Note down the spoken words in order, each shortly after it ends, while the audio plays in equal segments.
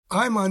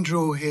I'm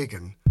Andrew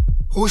O'Hagan,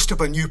 host of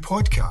a new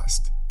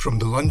podcast from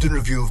the London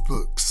Review of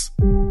Books.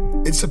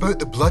 It's about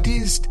the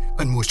bloodiest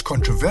and most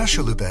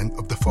controversial event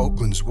of the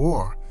Falklands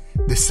War,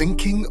 the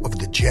sinking of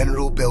the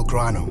General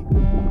Belgrano.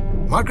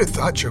 Margaret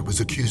Thatcher was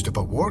accused of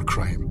a war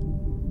crime.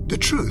 The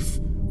truth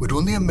would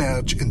only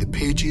emerge in the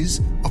pages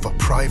of a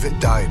private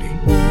diary.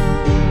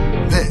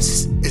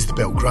 This is the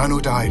Belgrano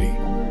Diary.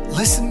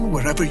 Listen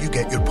wherever you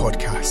get your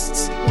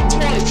podcasts.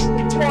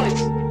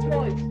 Twice.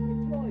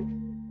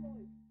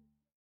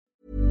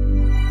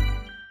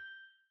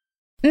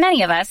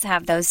 Many of us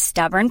have those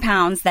stubborn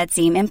pounds that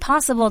seem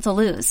impossible to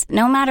lose,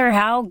 no matter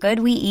how good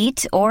we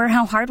eat or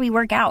how hard we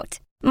work out.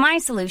 My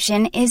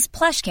solution is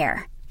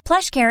PlushCare.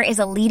 PlushCare is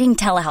a leading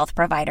telehealth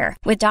provider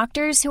with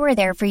doctors who are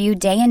there for you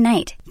day and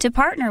night to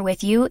partner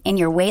with you in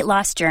your weight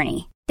loss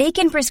journey. They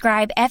can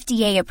prescribe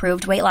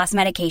FDA-approved weight loss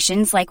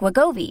medications like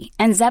Wegovy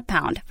and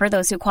Zepbound for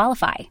those who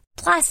qualify.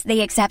 Plus,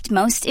 they accept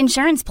most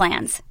insurance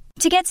plans.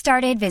 To get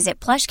started, visit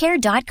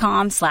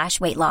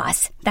plushcare.com/weight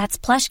loss. That's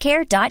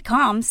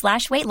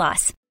plushcare.com/weight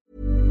loss.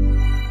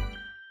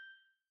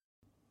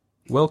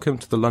 Welcome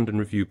to the London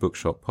Review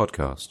Bookshop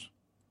podcast.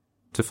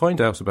 To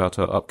find out about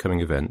our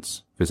upcoming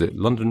events, visit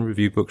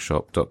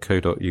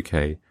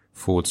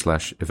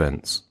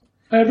londonreviewbookshop.co.uk/events.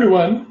 Hi,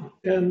 everyone,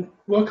 and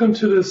welcome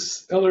to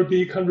this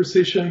LRB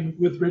conversation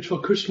with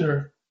Rachel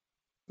Kushner,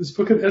 whose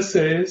book of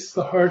essays,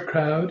 The Hard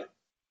Crowd,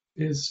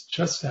 is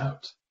just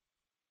out.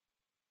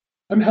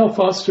 I'm Hal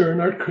Foster, an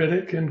art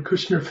critic and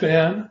Kushner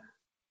fan.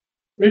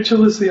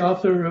 Rachel is the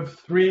author of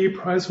 3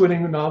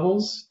 prize-winning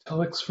novels,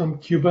 Telex from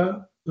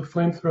Cuba, The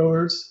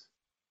Flamethrowers,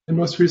 and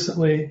most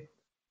recently,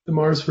 The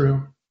Mars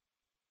Room.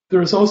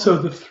 There is also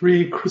the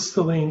 3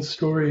 crystalline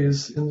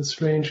stories in The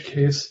Strange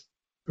Case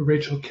of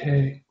Rachel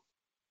Kay,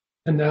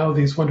 and now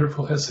these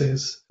wonderful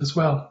essays as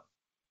well.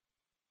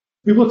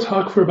 We will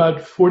talk for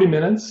about 40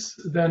 minutes,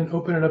 then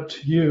open it up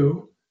to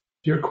you,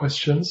 your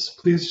questions.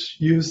 Please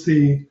use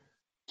the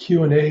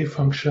Q&A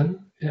function,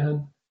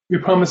 and we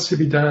promise to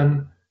be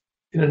done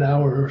in an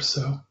hour or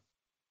so.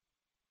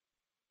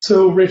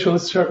 So, Rachel,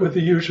 let's start with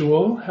the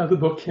usual, how the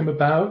book came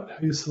about, how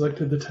you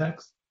selected the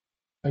text,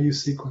 how you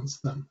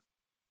sequenced them.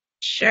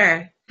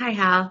 Sure. Hi,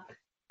 Hal.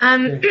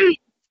 Okay.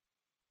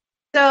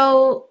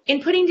 So,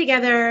 in putting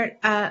together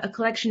a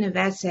collection of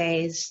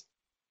essays,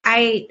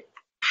 I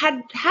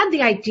had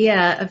the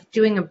idea of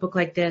doing a book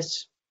like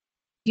this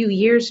a few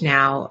years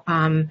now,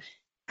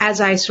 as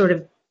I sort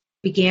of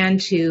began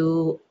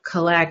to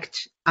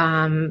collect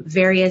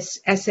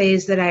various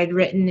essays that I had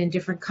written in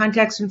different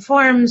contexts and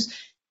forms,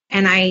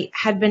 and I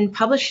had been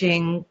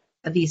publishing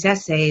these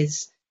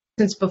essays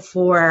since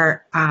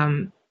before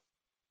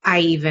I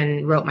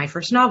even wrote my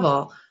first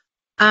novel.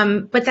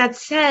 But that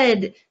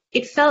said,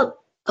 it felt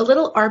a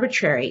little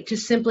arbitrary to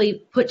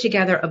simply put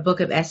together a book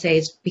of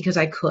essays because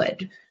I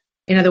could.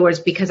 In other words,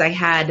 because I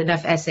had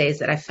enough essays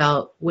that I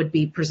felt would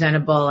be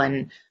presentable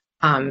and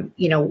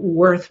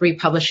worth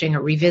republishing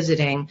or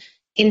revisiting.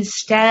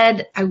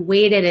 Instead, I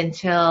waited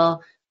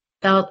until I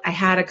felt I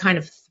had a kind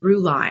of through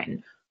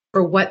line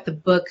for what the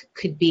book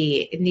could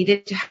be. It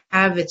needed to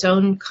have its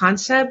own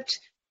concept,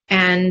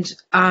 and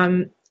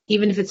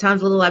even if it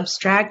sounds a little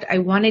abstract, I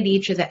wanted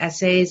each of the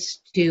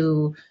essays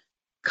to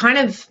kind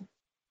of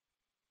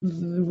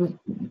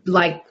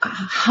like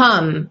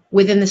hum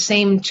within the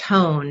same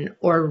tone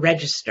or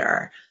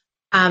register.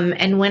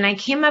 And when I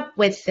came up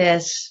with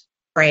this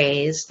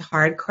phrase, the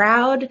hard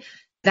crowd,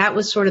 that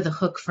was sort of the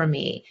hook for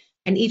me.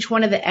 And each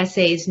one of the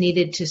essays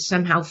needed to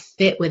somehow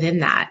fit within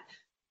that.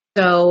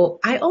 So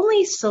I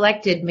only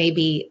selected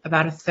maybe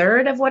about a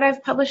third of what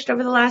I've published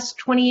over the last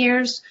 20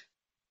 years,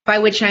 by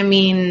which I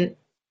mean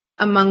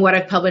among what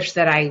I've published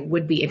that I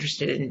would be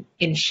interested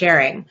in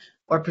sharing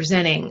or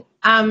presenting.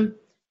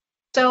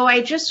 So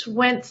I just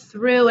went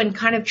through and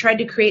kind of tried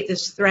to create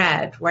this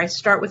thread where I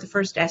start with the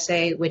first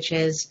essay, which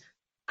is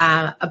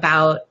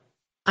about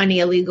an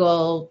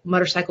illegal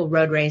motorcycle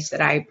road race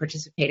that I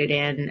participated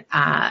in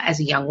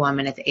as a young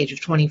woman at the age of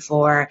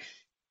 24.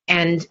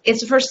 And it's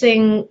the first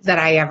thing that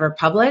I ever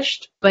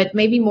published, but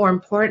maybe more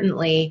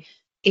importantly,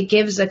 it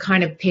gives a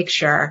kind of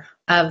picture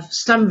of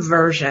some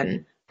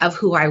version of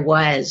who I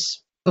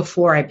was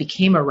before I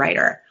became a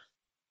writer.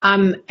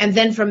 And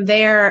then from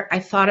there,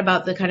 I thought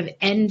about the kind of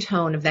end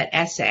tone of that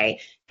essay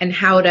and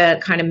how to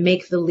kind of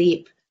make the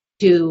leap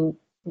to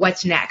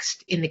what's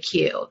next in the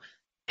queue.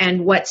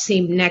 And what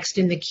seemed next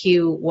in the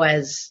queue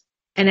was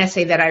an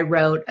essay that I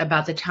wrote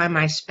about the time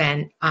I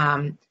spent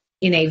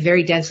in a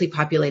very densely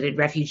populated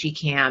refugee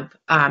camp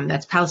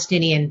that's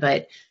Palestinian,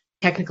 but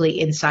technically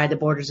inside the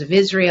borders of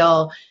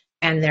Israel.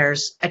 And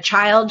there's a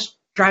child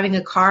driving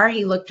a car.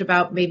 He looked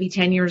about maybe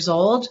 10 years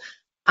old.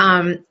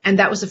 And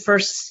that was the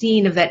first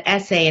scene of that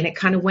essay. And it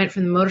kind of went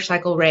from the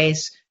motorcycle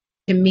race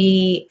to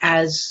me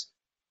as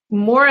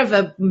more of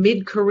a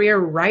mid-career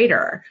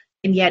writer,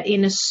 and yet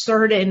in a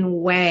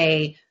certain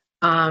way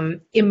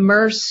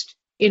immersed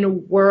in a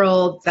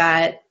world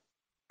that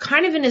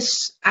kind of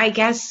I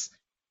guess,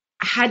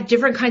 had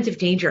different kinds of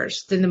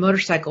dangers than the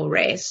motorcycle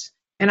race.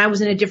 And I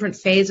was in a different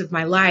phase of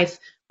my life,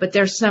 but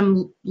there's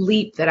some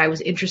leap that I was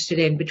interested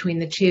in between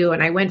the two.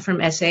 And I went from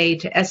essay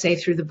to essay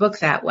through the book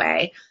that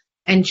way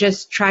and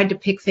just tried to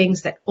pick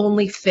things that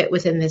only fit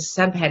within this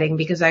subheading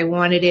because I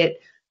wanted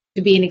it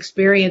to be an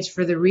experience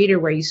for the reader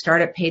where you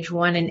start at page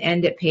 1 and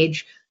end at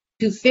page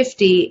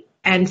 250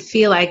 and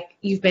feel like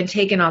you've been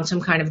taken on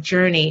some kind of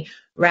journey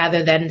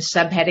rather than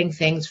subheading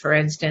things, for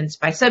instance,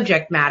 by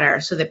subject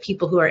matter so that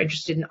people who are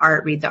interested in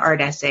art read the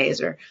art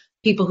essays or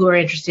people who are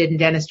interested in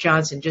Dennis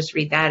Johnson just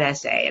read that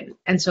essay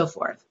and so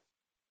forth.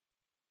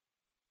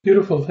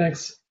 Beautiful,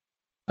 thanks.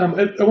 I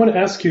want to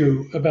ask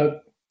you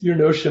about your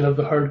notion of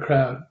the hard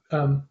crowd.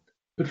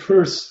 But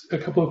first, a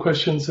couple of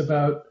questions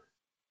about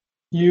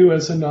you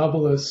as a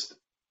novelist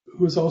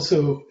who is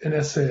also an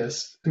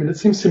essayist. I mean, it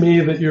seems to me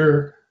that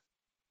you're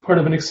part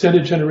of an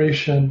extended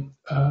generation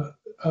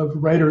of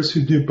writers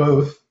who do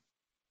both.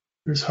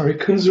 There's Hari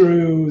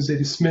Kunzru,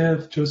 Zadie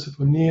Smith, Joseph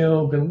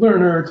O'Neill, Ben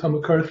Lerner, Tom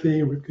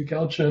McCarthy, Rivka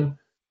Galchen.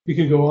 We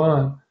could go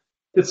on.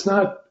 It's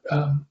not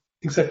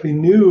exactly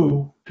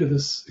new to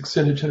this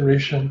extended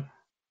generation,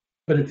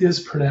 but it is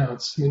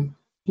pronounced. I mean,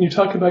 can you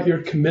talk about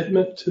your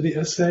commitment to the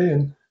essay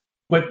and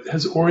what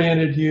has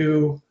oriented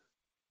you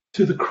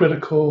to the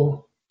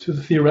critical, to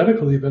the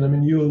theoretical even? I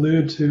mean, you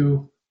allude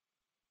to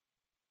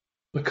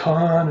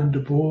Lacan and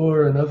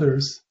Debord and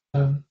others.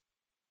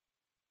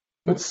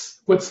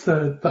 What's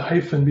the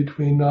hyphen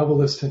between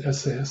novelist and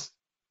essayist?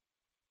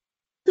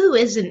 Who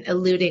isn't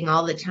alluding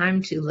all the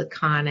time to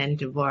Lacan and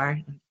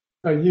Debord?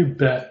 Oh, you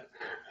bet.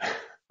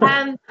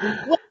 Well,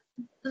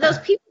 those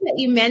people that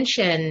you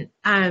mentioned,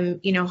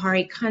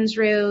 Hari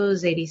Kunzru,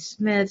 Zadie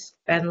Smith,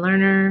 Ben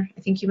Lerner,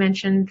 I think you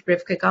mentioned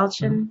Rivka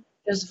Galchen,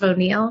 Joseph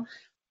O'Neill.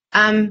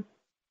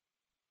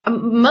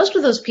 Most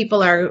of those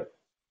people are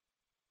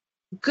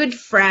good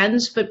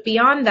friends, but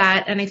beyond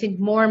that, and I think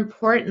more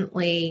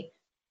importantly,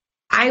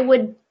 I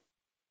would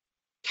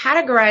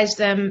categorize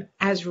them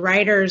as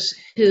writers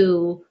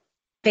who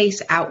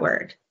face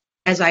outward,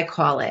 as I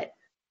call it,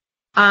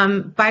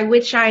 by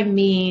which I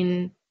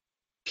mean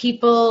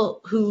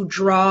people who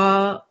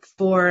draw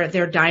for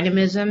their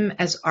dynamism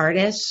as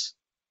artists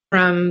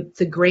from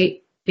the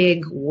great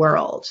big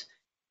world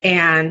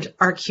and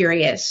are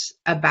curious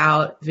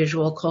about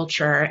visual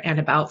culture and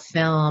about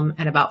film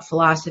and about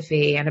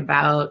philosophy and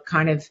about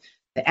kind of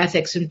the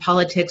ethics and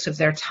politics of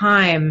their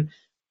time,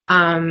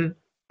 and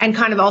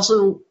kind of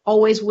also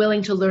always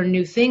willing to learn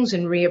new things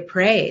and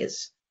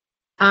reappraise.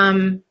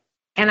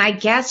 And I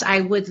guess I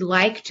would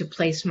like to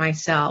place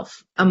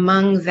myself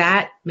among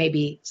that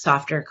maybe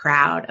softer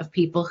crowd of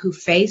people who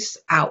face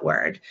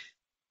outward.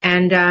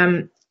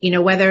 And,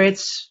 whether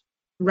it's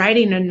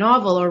writing a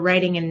novel or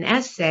writing an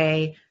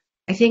essay,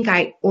 I think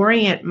I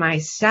orient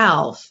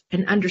myself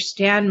and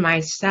understand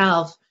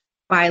myself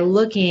by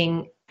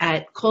looking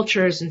at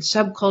cultures and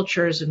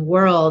subcultures and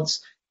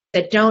worlds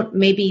that don't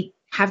maybe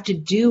have to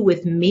do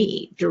with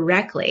me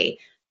directly,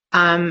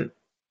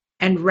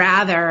 and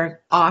rather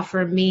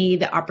offer me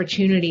the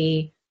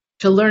opportunity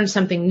to learn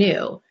something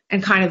new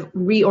and kind of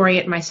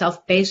reorient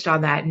myself based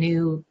on that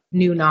new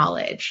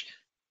knowledge.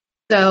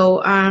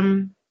 So,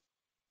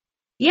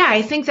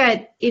 I think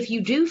that if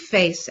you do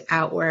face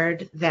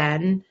outward,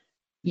 then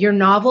your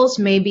novels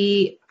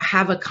maybe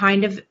have a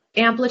kind of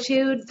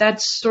amplitude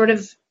that's sort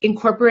of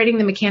incorporating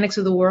the mechanics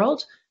of the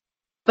world,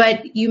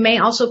 but you may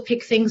also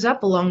pick things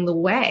up along the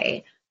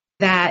way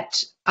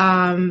that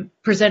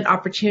present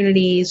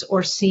opportunities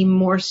or seem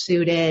more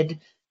suited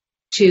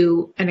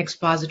to an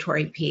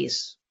expository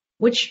piece,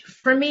 which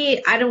for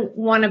me, I don't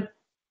want to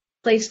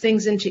place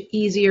things into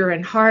easier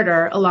and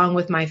harder along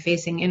with my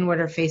facing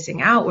inward or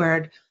facing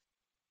outward,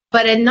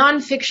 but a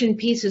nonfiction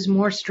piece is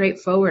more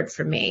straightforward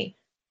for me.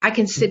 I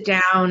can sit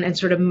down and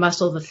sort of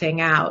muscle the thing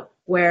out,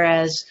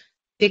 whereas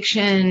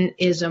fiction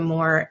is a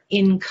more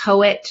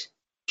inchoate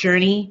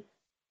journey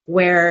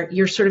where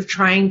you're sort of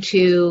trying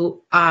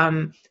to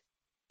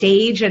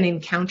stage an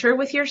encounter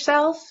with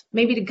yourself,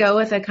 maybe to go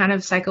with a kind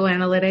of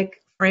psychoanalytic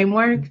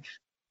framework.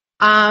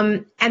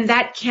 And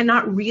that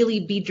cannot really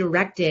be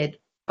directed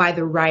by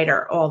the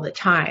writer all the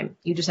time.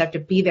 You just have to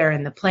be there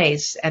in the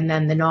place. And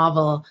then the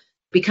novel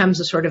becomes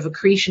a sort of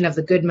accretion of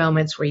the good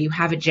moments where you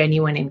have a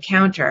genuine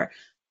encounter.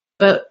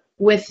 But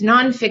with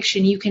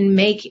nonfiction, you can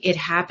make it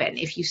happen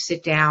if you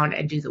sit down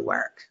and do the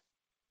work.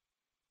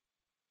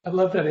 I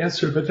love that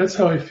answer, but that's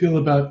how I feel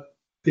about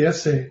the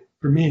essay,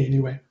 for me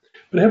anyway.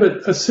 But I have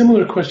a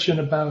similar question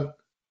about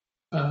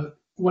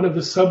one of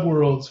the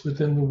subworlds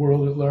within the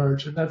world at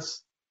large, and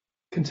that's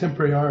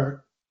contemporary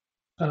art.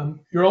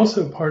 You're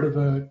also part of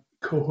a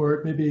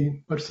cohort,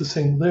 maybe much the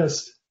same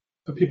list,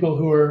 of people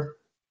who are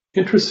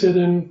interested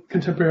in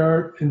contemporary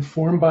art,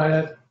 informed by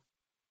it.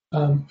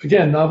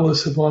 Again,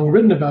 novelists have long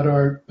written about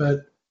art,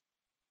 but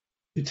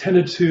they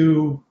tended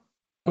to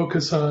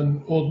focus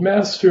on old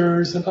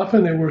masters, and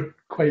often they were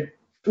quite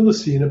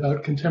Philistine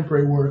about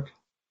contemporary work.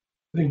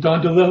 I think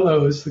Don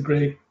DeLillo is the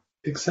great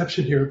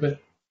exception here, but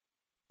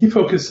he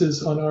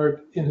focuses on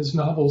art in his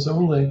novels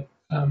only.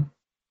 Can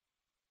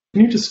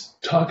you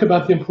just talk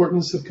about the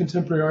importance of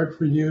contemporary art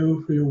for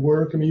you, for your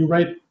work? I mean, you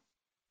write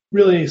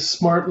really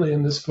smartly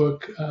in this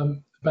book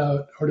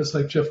about artists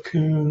like Jeff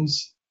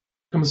Koons,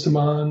 Thomas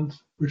Dumond,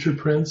 Richard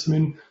Prince. I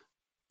mean,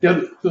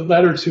 the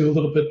latter two a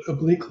little bit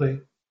obliquely.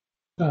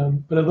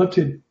 But I'd love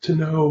to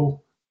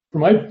know, for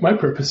my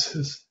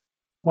purposes,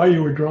 why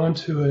you were drawn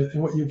to it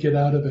and what you get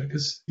out of it,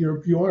 because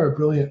you are a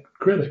brilliant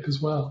critic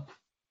as well.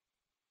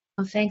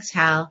 Oh, thanks,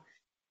 Hal.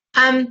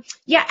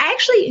 Yeah, I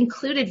actually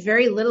included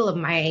very little of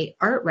my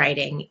art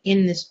writing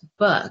in this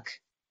book.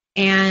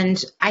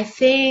 And I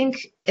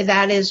think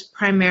that is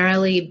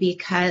primarily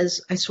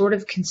because I sort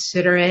of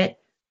consider it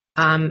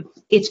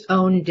its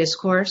own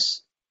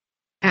discourse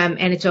and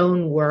its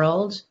own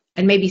world.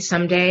 And maybe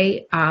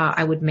someday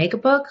I would make a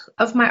book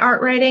of my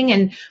art writing.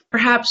 And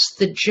perhaps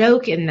the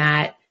joke in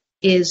that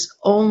is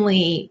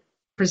only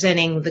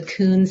presenting the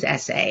Koons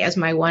essay as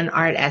my one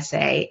art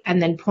essay,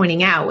 and then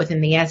pointing out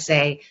within the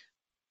essay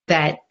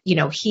that, you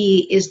know,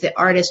 he is the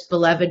artist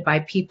beloved by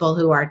people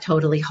who are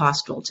totally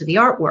hostile to the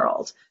art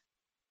world,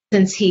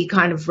 since he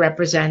kind of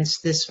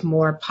represents this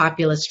more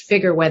populist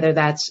figure, whether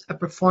that's a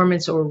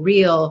performance or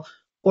real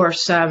or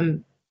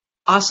some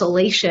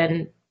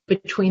oscillation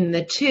between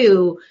the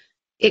two.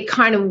 It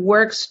kind of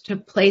works to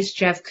place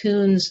Jeff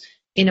Koons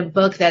in a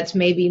book that's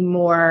maybe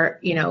more,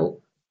 you know,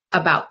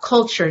 about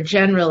culture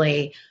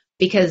generally,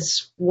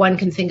 because one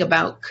can think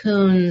about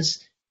Koons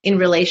in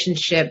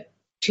relationship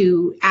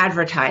to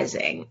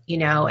advertising, you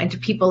know, and to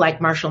people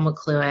like Marshall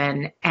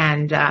McLuhan.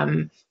 And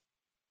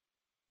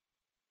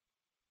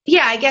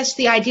yeah, I guess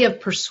the idea of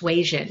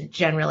persuasion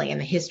generally and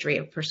the history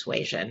of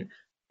persuasion.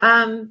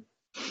 In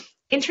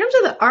terms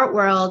of the art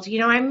world, you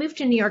know, I moved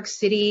to New York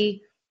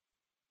City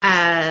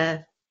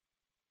to,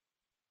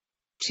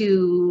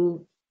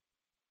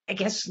 I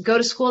guess, go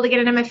to school to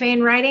get an MFA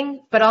in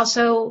writing, but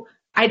also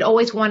I'd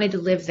always wanted to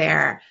live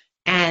there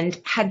and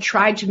had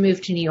tried to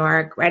move to New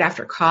York right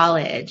after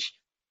college,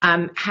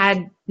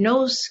 had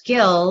no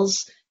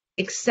skills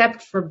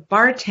except for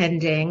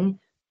bartending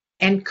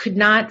and could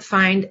not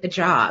find a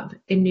job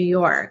in New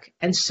York.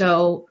 And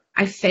so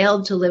I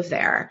failed to live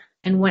there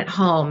and went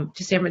home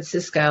to San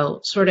Francisco,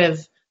 sort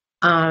of,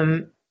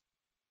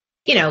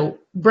 you know,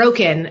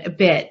 broken a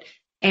bit,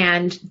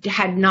 and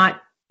had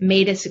not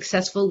made a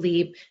successful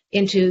leap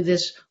into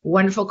this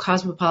wonderful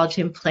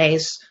cosmopolitan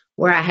place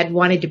where I had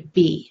wanted to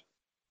be.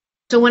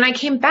 So when I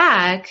came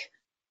back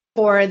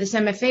for this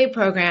MFA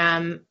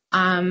program,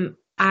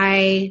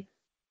 I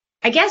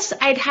guess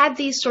I'd had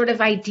these sort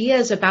of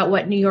ideas about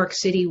what New York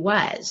City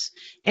was.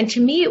 And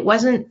to me, it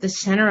wasn't the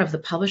center of the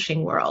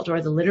publishing world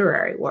or the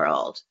literary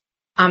world.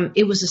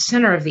 It was the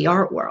center of the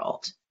art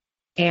world.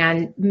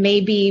 And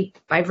maybe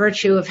by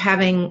virtue of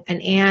having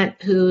an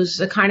aunt who's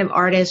a kind of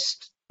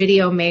artist,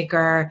 video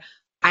maker,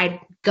 I'd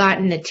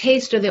gotten a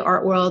taste of the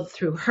art world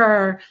through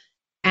her.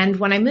 And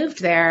when I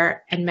moved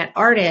there and met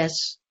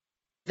artists,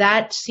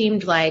 that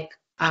seemed like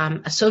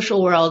a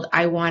social world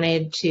I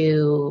wanted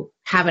to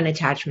have an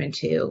attachment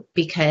to,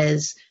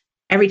 because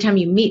every time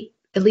you meet,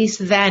 at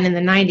least then in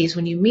the 90s,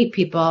 when you meet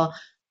people,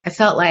 I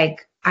felt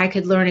like I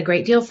could learn a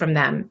great deal from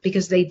them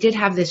because they did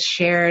have this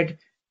shared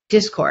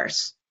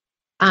discourse.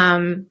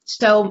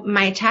 So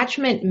my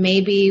attachment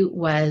maybe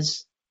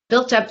was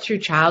built up through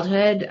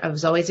childhood. I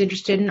was always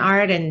interested in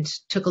art and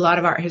took a lot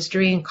of art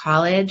history in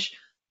college.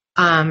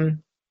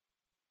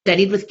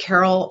 Studied with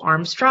Carol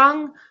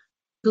Armstrong,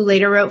 who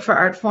later wrote for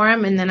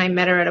Artforum, and then I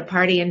met her at a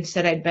party and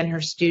said I'd been her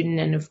student.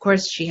 And of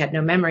course, she had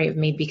no memory of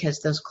me because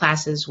those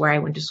classes where I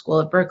went to school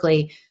at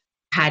Berkeley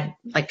had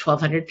like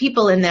 1,200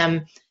 people in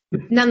them.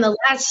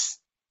 Nonetheless,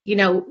 you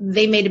know,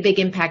 they made a big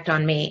impact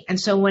on me. And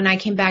so when I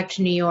came back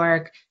to New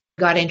York,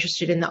 got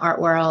interested in the art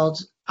world,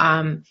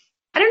 I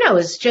don't know,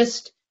 it's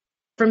just,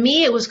 for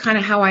me, it was kind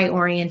of how I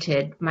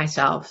oriented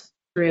myself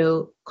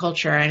through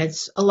culture. And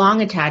it's a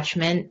long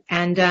attachment.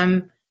 And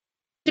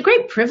it's a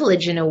great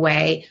privilege in a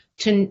way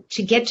to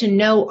get to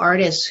know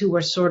artists who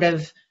were sort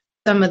of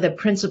some of the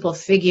principal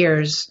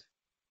figures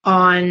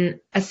on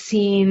a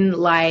scene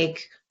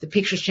like the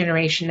Pictures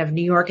generation of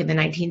New York in the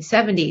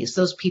 1970s.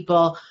 Those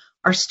people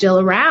are still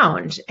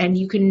around and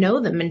you can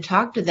know them and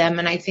talk to them.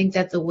 And I think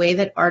that the way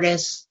that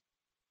artists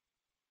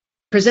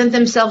present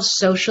themselves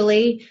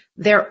socially,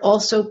 they're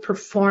also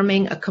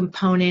performing a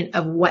component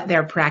of what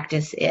their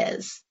practice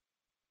is.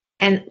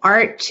 And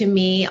art to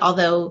me,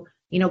 although,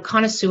 you know,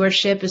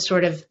 connoisseurship is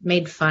sort of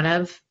made fun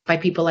of by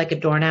people like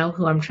Adorno,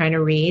 who I'm trying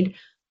to read.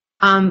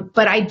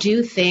 But I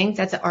do think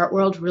that the art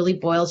world really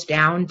boils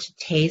down to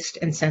taste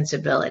and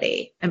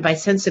sensibility. And by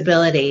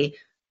sensibility,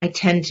 I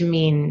tend to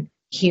mean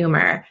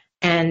humor.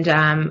 And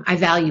I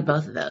value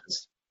both of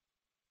those.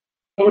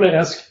 I want to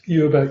ask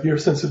you about your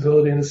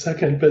sensibility in a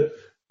second, but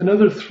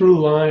another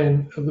through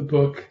line of the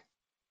book,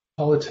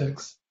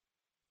 politics.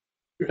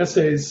 Your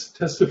essays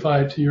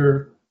testify to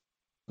your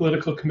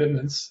political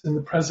commitments, in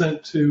the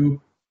present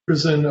to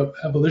prison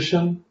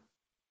abolition,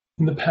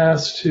 in the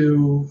past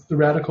to the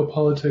radical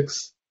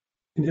politics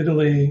in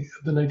Italy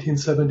of the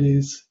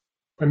 1970s,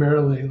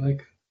 primarily,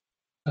 like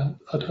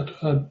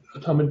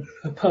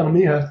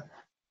autonomia.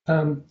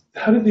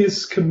 How did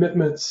these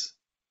commitments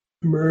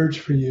emerge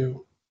for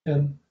you,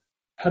 and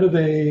how do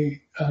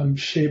they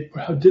shape,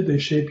 or how did they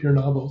shape your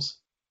novels?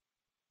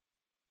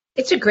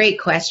 It's a great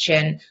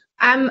question.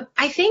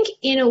 I think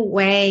in a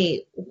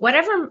way,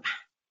 think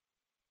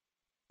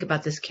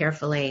about this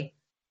carefully,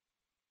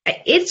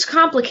 it's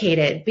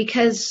complicated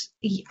because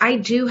I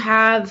do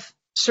have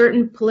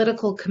certain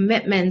political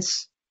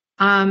commitments.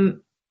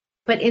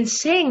 But in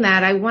saying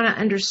that, I want to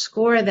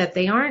underscore that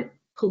they aren't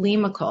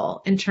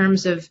polemical in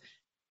terms of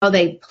how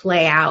they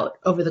play out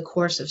over the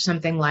course of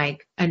something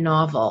like a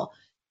novel.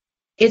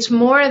 It's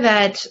more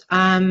that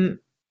I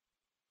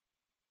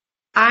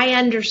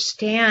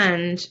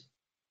understand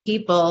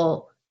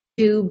people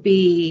to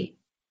be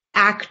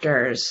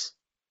actors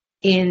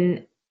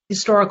in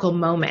historical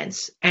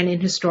moments and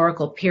in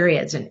historical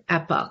periods and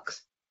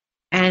epochs.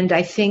 And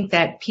I think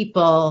that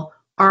people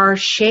are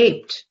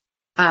shaped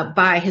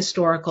by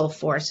historical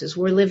forces.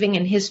 We're living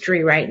in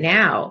history right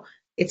now.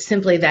 It's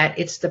simply that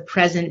it's the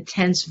present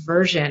tense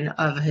version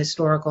of a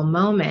historical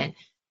moment.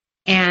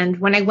 And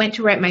when I went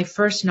to write my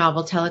first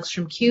novel, Telex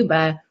from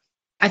Cuba,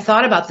 I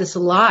thought about this a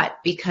lot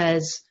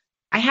because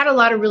I had a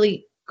lot of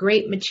really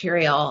great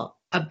material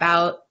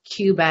about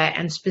Cuba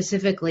and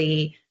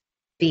specifically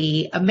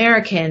the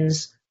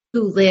Americans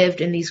who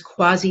lived in these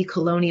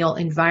quasi-colonial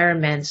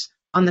environments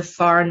on the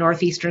far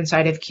northeastern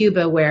side of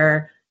Cuba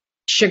where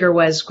sugar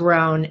was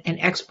grown and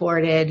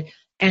exported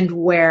and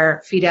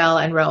where Fidel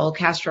and Raul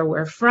Castro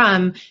were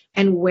from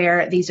and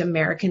where these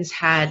Americans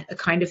had a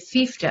kind of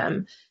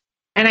fiefdom.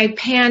 And I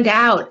panned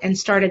out and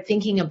started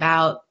thinking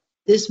about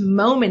this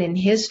moment in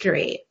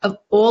history of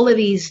all of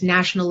these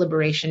national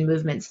liberation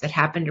movements that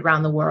happened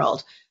around the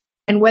world.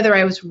 And whether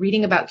I was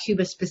reading about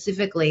Cuba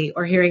specifically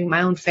or hearing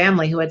my own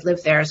family who had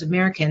lived there as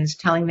Americans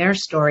telling their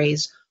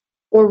stories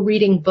or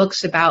reading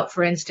books about,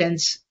 for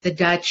instance, the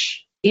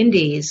Dutch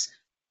Indies,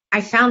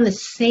 I found the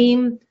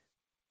same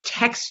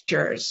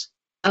textures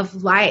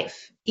of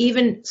life,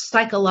 even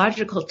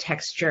psychological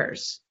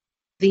textures,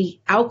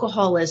 the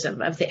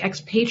alcoholism of the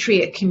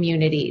expatriate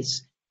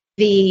communities,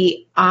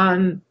 the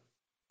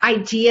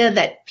idea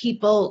that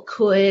people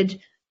could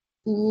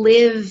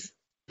live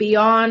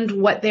beyond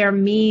what their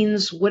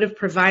means would have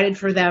provided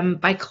for them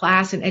by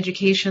class and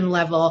education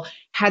level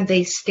had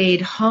they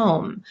stayed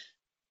home,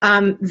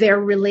 their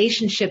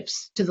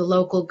relationships to the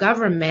local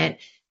government.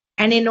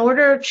 And in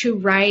order to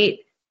write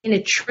in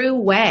a true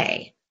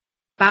way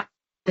about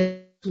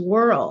this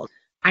world,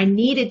 I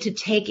needed to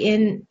take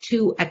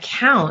into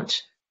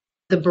account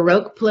the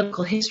Baroque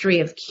political history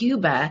of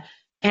Cuba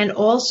and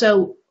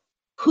also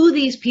who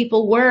these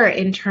people were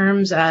in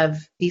terms of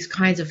these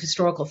kinds of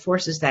historical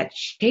forces that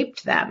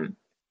shaped them.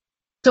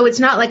 So it's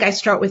not like I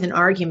start with an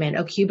argument,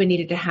 oh, Cuba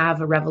needed to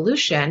have a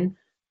revolution,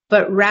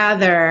 but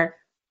rather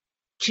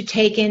to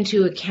take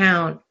into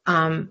account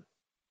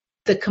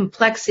the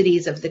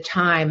complexities of the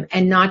time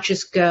and not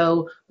just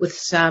go with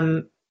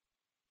some,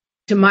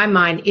 to my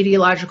mind,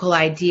 ideological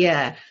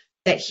idea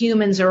that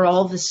humans are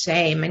all the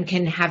same and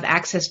can have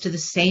access to the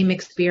same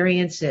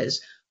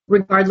experiences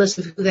regardless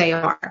of who they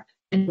are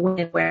and when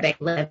and where they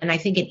live. And I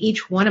think in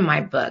each one of my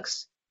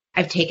books,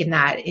 I've taken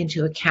that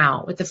into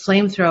account. With the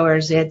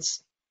Flamethrowers,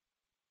 it's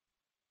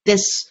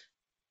this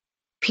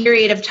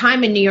period of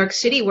time in New York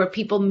City where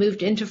people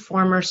moved into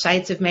former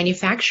sites of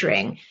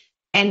manufacturing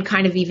and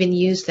kind of even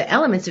used the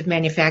elements of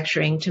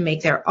manufacturing to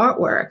make their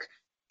artwork.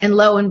 And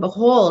lo and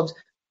behold,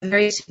 a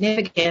very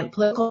significant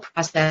political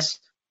process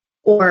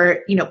or,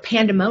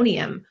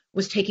 pandemonium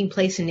was taking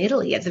place in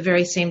Italy at the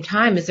very same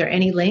time. Is there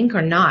any link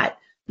or not?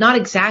 Not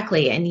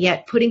exactly. And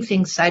yet putting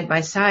things side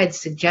by side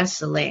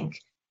suggests a link.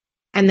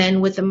 And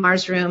then with the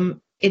Mars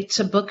Room, it's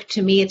a book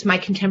to me, it's my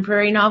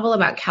contemporary novel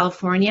about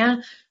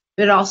California,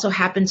 but it also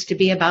happens to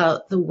be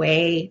about the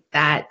way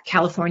that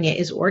California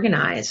is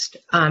organized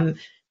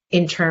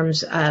in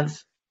terms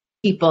of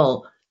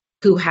people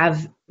who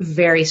have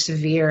very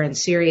severe and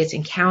serious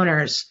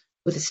encounters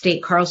with the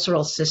state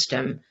carceral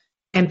system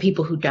and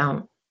people who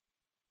don't.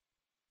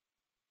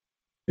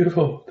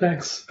 Beautiful,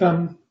 thanks.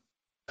 I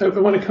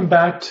want to come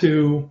back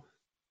to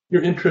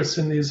your interest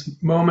in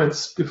these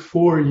moments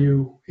before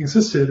you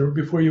existed or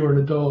before you were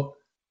an adult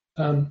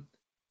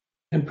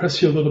and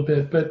press you a little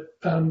bit. But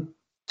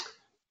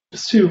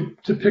just to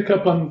pick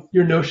up on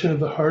your notion of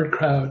the hard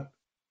crowd,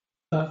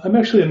 I'm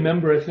actually a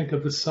member, I think,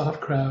 of the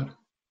soft crowd.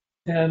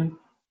 And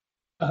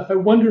I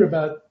wonder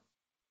about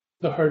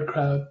the hard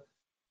crowd.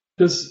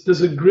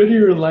 Does a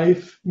grittier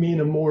life mean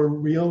a more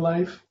real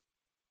life?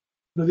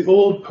 The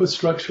old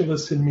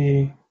post-structuralist in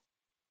me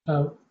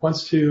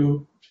wants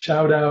to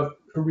shout out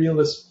a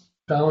realist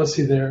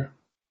fallacy there.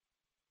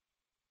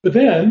 But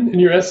then, in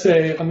your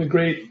essay on the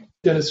great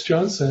Dennis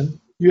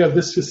Johnson, you have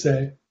this to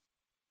say: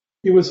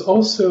 he was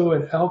also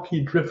an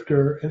alky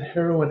drifter and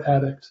heroin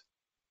addict,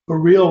 a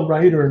real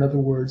writer, in other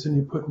words, and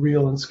you put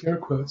real in scare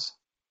quotes,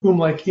 whom,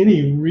 like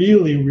any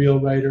really real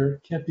writer,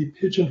 can't be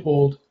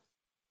pigeonholed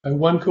by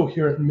one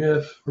coherent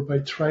myth or by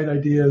trite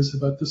ideas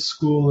about the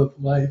school of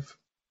life.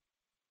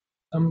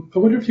 I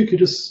wonder if you could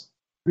just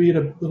read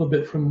a little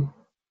bit from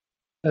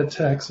that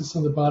text. It's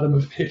on the bottom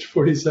of page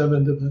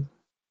 47 to the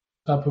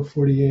top of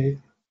 48.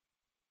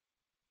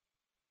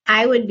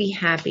 I would be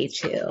happy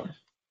to.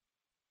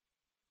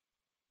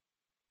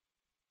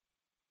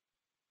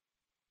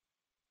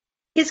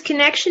 His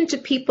connection to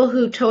people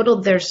who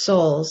totaled their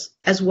souls,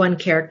 as one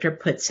character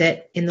puts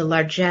it in The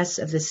Largesse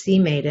of the Sea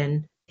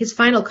Maiden, his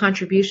final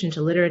contribution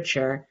to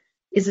literature,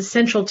 is a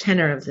central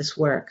tenor of this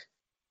work.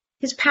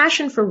 His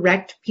passion for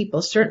wrecked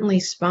people certainly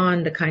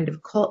spawned a kind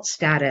of cult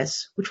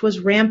status, which was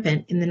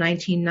rampant in the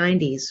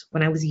 1990s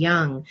when I was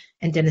young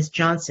and Dennis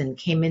Johnson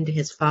came into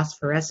his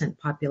phosphorescent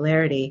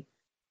popularity.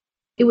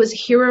 It was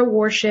hero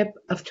worship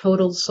of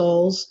totaled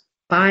souls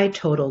by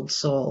totaled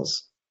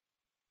souls.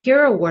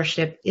 Hero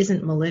worship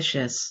isn't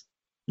malicious.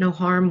 No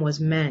harm was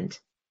meant.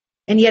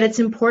 And yet it's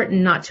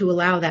important not to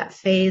allow that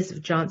phase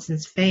of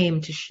Johnson's fame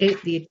to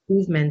shape the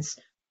achievements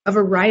of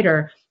a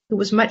writer who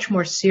was much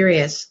more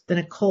serious than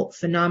a cult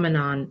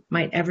phenomenon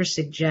might ever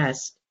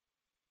suggest.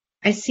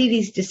 I see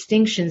these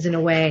distinctions in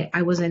a way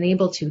I was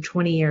unable to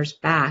 20 years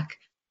back,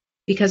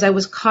 because I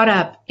was caught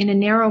up in a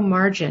narrow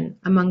margin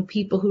among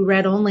people who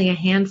read only a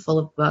handful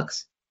of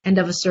books and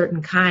of a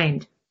certain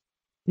kind.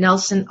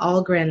 Nelson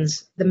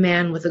Algren's The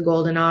Man with the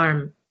Golden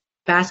Arm,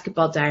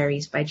 Basketball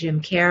Diaries by Jim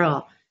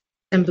Carroll,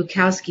 and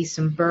Bukowski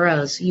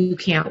Burroughs' You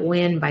Can't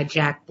Win by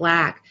Jack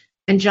Black,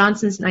 and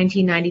Johnson's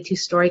 1992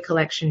 story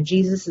collection,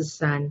 Jesus'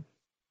 Son.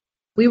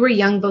 We were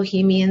young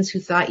bohemians who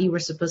thought you were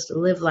supposed to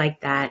live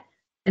like that,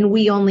 and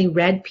we only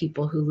read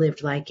people who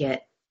lived like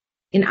it.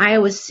 In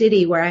Iowa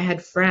City, where I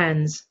had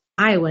friends,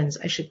 Iowans,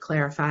 I should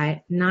clarify,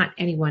 not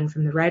anyone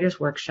from the Writers'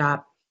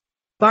 Workshop,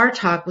 bar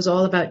talk was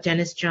all about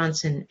Dennis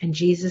Johnson and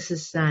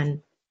Jesus'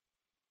 Son.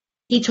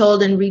 He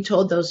told and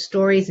retold those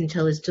stories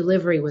until his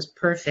delivery was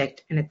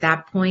perfect, and at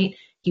that point,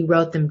 he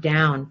wrote them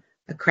down,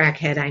 a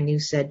crackhead I knew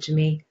said to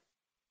me.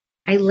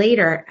 I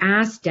later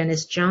asked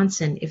Dennis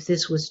Johnson if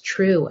this was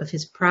true of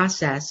his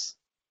process.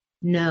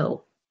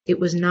 No, it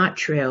was not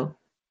true.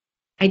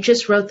 I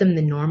just wrote them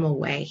the normal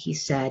way, he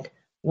said,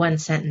 one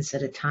sentence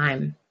at a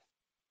time.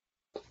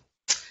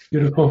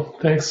 Beautiful.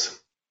 Thanks.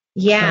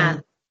 Yeah.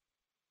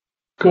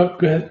 Go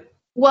ahead.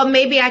 Well,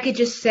 maybe I could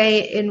just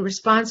say in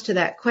response to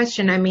that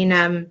question, I mean,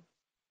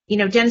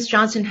 Dennis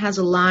Johnson has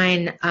a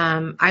line,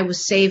 I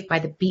was saved by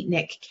the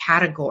beatnik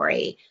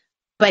category,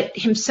 but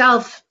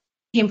himself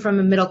came from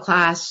a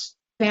middle-class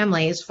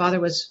family. His father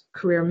was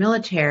career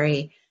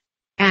military.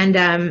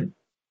 And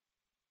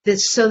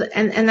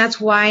that's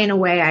why, in a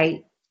way,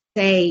 I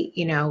say,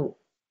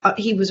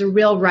 he was a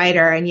real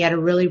writer, and yet a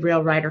really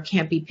real writer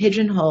can't be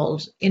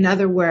pigeonholed. In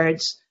other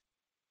words,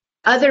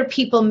 other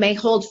people may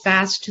hold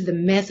fast to the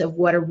myth of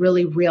what a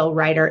really real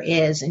writer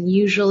is, and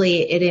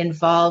usually it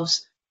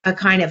involves a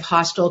kind of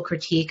hostile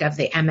critique of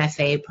the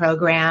MFA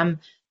program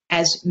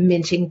as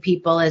minting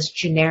people as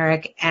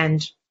generic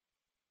and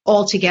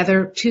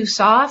altogether too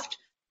soft.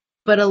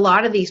 But a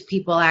lot of these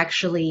people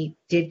actually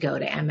did go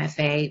to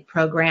MFA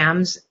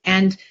programs,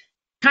 and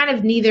kind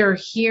of neither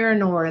here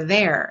nor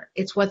there.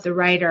 It's what the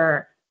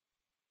writer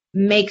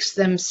makes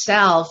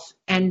themselves,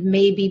 and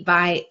maybe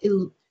by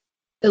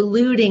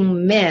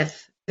eluding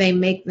myth, they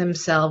make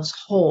themselves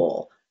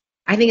whole.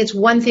 I think it's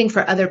one thing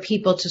for other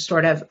people to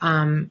sort of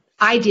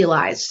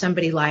idealize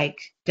somebody like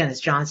Dennis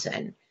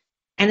Johnson.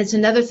 And it's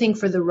another thing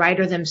for the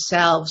writer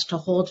themselves to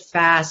hold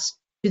fast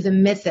to the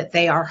myth that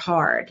they are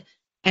hard.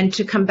 And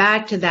to come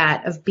back to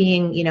that of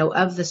being,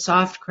 of the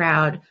soft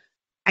crowd,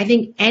 I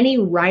think any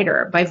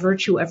writer, by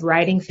virtue of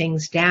writing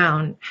things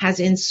down, has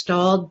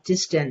installed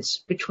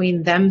distance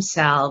between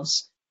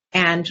themselves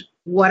and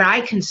what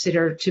I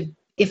consider to,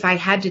 if I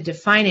had to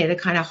define it, a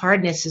kind of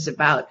hardness is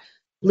about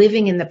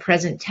living in the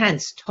present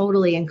tense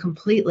totally and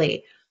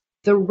completely.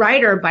 The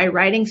writer, by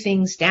writing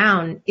things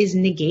down, is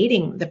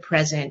negating the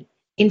present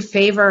in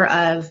favor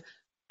of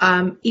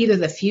either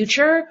the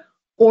future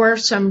or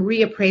some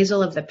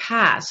reappraisal of the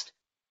past.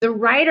 The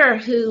writer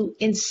who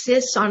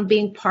insists on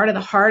being part of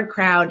the hard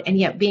crowd and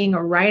yet being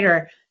a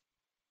writer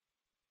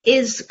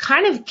is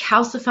kind of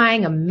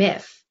calcifying a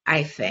myth,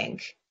 I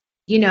think.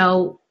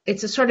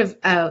 It's a sort of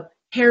a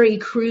Harry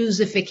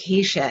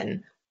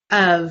Cruisification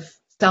of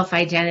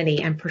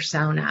self-identity and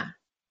persona.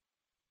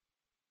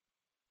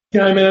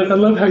 Yeah, I mean, I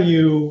love how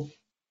you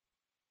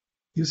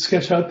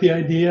sketch out the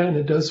idea, and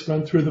it does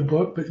run through the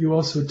book, but you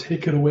also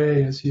take it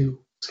away as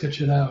you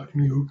sketch it out,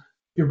 and you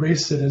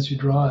erase it as you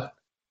draw it.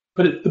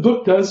 But the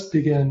book does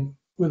begin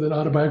with an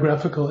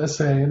autobiographical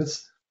essay, and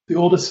it's the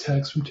oldest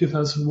text from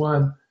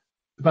 2001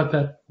 about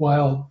that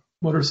wild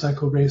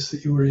motorcycle race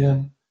that you were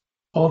in,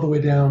 all the way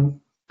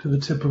down to the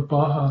tip of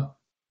Baja.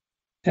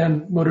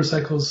 And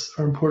motorcycles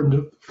are important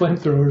to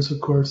flamethrowers,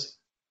 of course.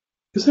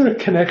 Is there a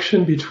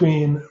connection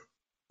between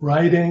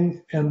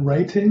riding and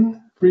writing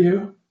for you?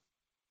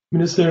 I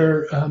mean, is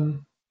there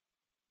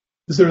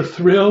a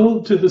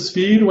thrill to the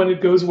speed when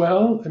it goes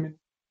well? I mean,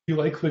 do you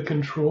like the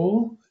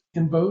control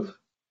in both?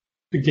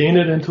 To gain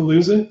it and to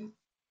lose it?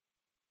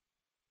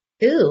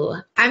 Ooh,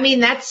 I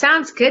mean, that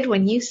sounds good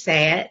when you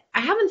say it.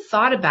 I haven't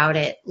thought about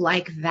it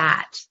like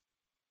that.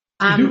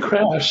 You do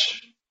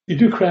crash. You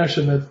do crash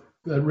in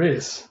that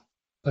race,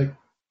 like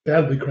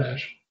badly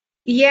crash.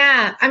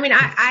 Yeah, I mean,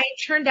 I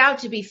turned out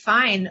to be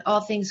fine,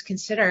 all things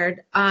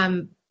considered,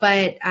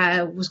 but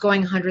I was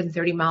going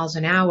 130 miles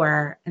an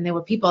hour, and there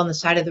were people on the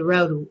side of the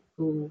road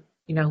who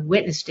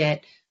witnessed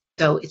it.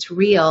 So it's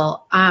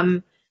real.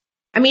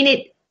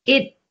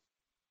 It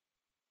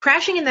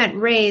crashing in that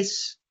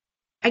race,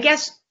 I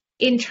guess,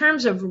 in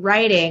terms of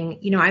writing,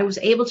 I was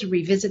able to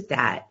revisit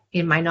that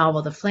in my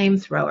novel, The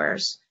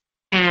Flamethrowers.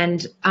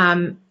 And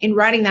in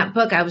writing that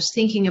book, I was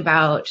thinking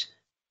about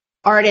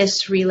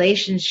artists'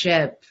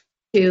 relationship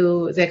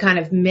to the kind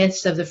of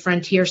myths of the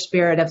frontier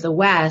spirit of the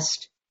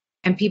West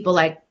and people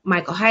like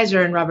Michael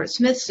Heiser and Robert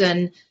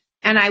Smithson.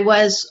 And I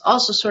was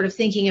also sort of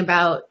thinking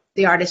about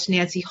the artist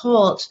Nancy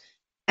Holt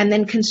and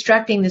then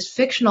constructing this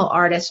fictional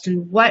artist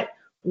and what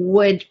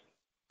would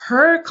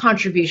her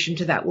contribution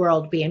to that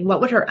world be and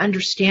what would her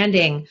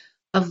understanding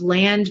of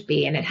land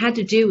be. And it had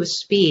to do with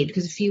speed,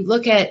 because if you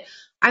look at,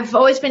 I've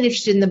always been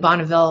interested in the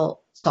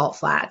Bonneville Salt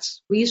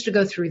Flats. We used to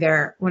go through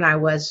there when I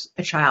was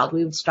a child.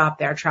 We would stop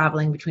there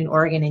traveling between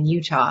Oregon and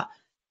Utah.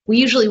 We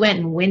usually went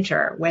in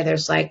winter where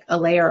there's like a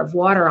layer of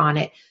water on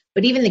it.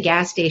 But even the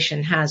gas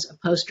station has a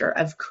poster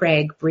of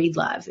Craig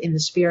Breedlove in the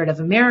spirit of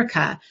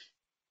America.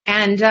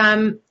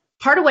 And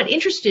part of what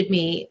interested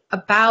me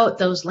about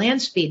those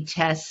land speed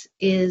tests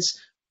is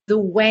the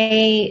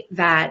way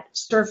that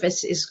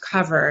surface is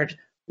covered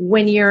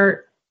when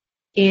you're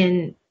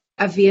in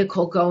a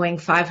vehicle going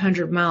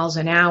 500 miles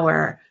an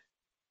hour.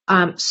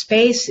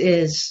 Space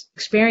is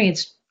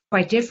experienced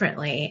quite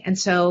differently. And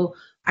so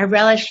I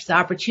relished the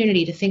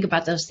opportunity to think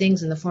about those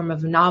things in the form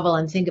of a novel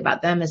and think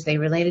about them as they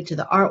related to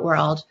the art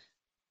world.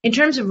 In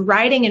terms of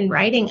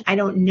writing, I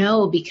don't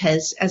know,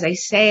 because as I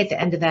say at the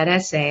end of that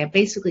essay, I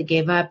basically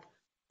gave up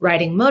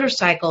riding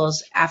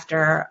motorcycles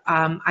after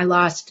I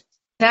lost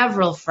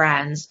several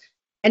friends,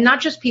 and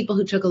not just people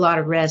who took a lot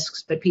of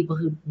risks, but people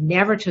who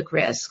never took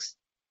risks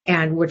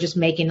and were just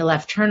making a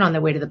left turn on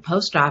their way to the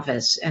post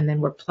office and then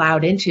were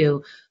plowed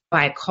into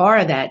by a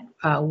car that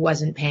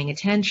wasn't paying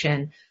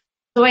attention.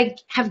 So I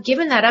have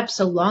given that up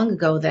so long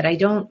ago that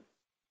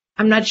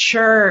I'm not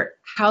sure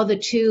how the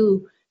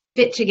two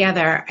fit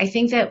together. I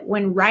think that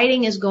when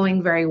writing is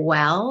going very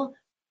well,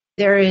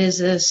 there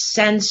is a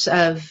sense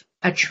of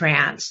a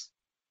trance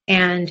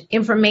and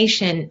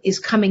information is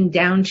coming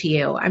down to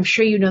you. I'm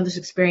sure you know this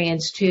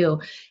experience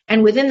too.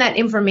 And within that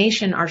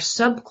information are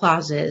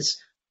subclauses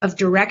of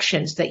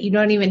directions that you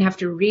don't even have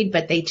to read,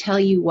 but they tell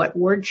you what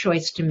word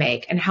choice to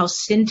make and how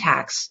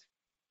syntax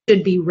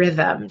should be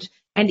rhythmed,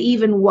 and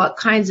even what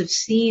kinds of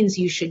scenes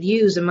you should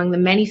use among the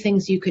many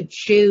things you could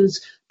choose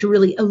to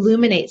really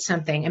illuminate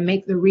something and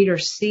make the reader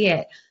see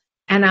it.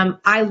 And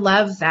I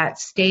love that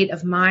state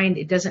of mind.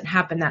 It doesn't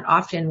happen that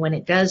often. When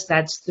it does,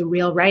 that's the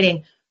real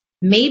writing.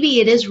 Maybe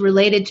it is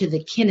related to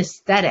the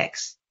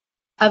kinesthetics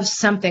of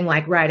something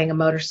like riding a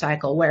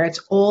motorcycle, where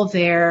it's all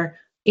there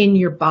in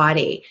your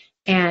body.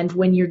 And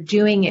when you're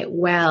doing it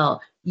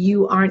well,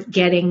 you aren't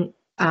getting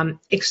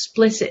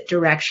explicit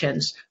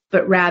directions,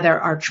 but rather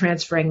are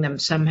transferring them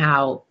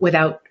somehow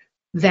without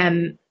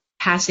them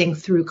passing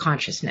through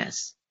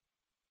consciousness.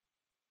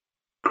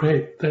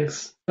 Great,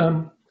 thanks.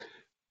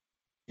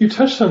 You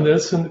touched on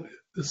this, and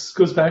this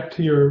goes back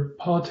to your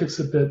politics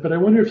a bit, but I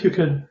wonder if you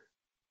could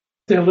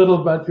say a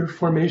little about your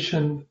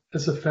formation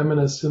as a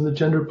feminist and the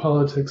gender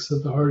politics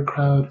of the hard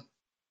crowd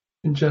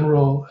in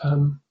general.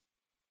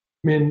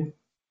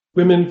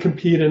 Women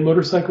compete in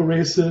motorcycle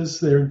races.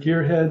 They're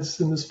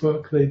gearheads in this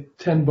book. They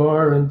tend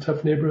bar in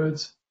tough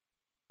neighborhoods.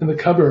 And the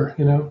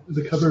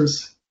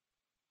cover's,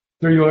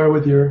 there you are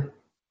with your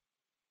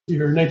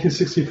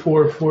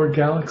 1964 Ford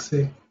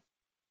Galaxy.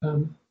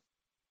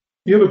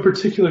 You have a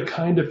particular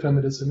kind of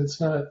feminism.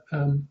 It's not,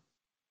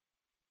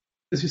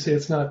 as you say,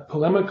 it's not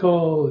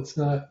polemical, it's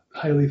not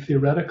highly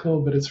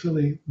theoretical, but it's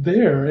really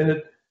there.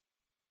 And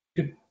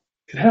it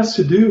has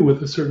to do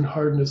with a certain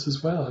hardness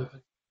as well, I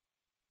think.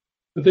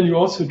 But then you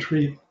also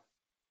treat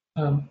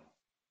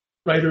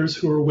writers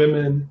who are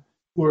women,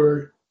 who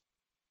are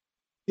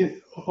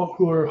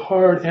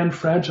hard and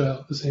fragile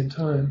at the same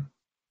time.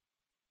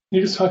 Can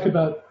you just talk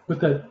about what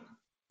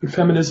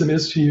feminism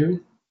is to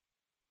you?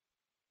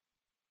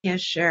 Yeah,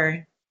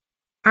 sure.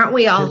 Aren't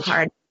we all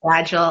hard and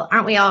fragile?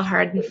 Aren't we all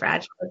hard and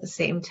fragile at the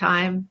same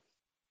time?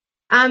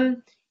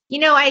 When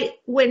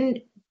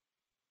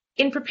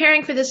in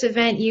preparing for this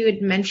event, you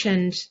had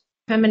mentioned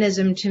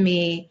feminism to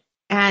me,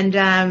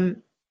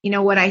 and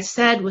what I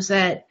said was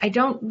that I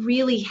don't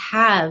really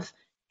have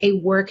a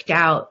worked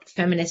out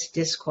feminist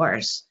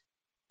discourse.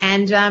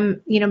 And,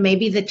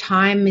 maybe the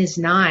time is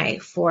nigh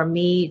for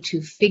me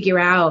to figure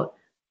out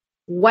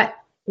what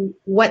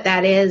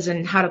that is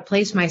and how to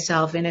place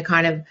myself in a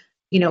kind of,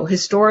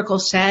 historical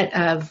set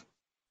of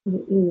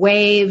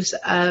waves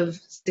of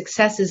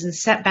successes and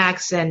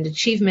setbacks and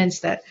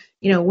achievements that,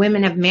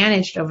 women have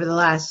managed over the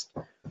last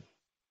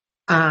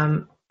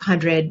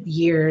 100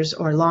 years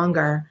or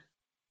longer.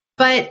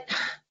 But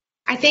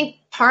I think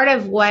part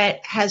of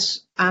what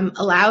has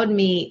allowed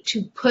me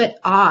to put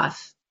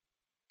off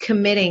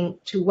committing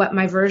to what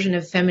my version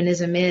of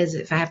feminism is,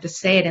 if I have to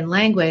say it in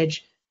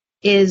language,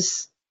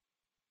 is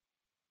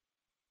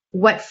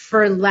what,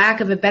 for lack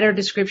of a better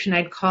description,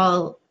 I'd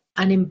call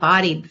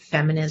unembodied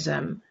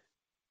feminism,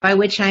 by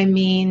which I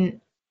mean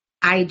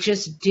I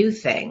just do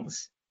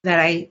things that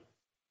I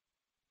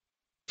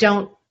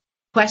don't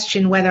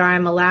question whether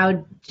I'm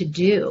allowed to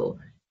do.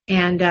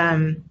 And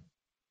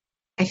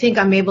I think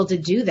I'm able to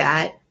do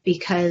that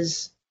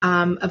because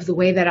of the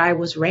way that I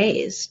was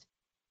raised.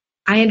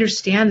 I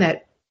understand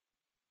that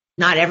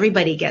not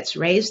everybody gets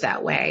raised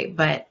that way,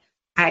 but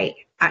I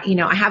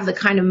have the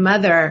kind of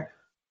mother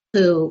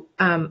who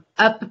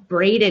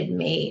upbraided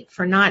me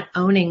for not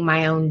owning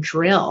my own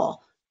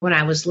drill when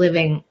I was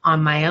living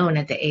on my own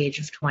at the age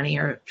of 20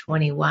 or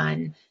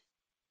 21.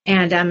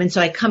 And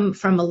so I come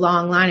from a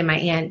long line, and my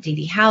Aunt Dee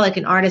Dee Halleck,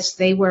 an artist,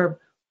 they were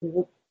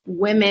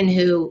women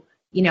who,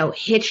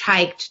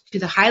 hitchhiked to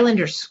the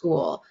Highlander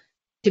School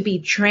to be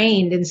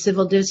trained in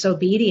civil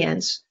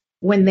disobedience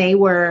when they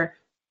were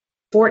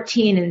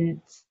 14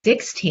 and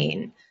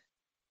 16.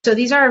 So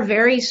these are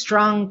very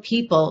strong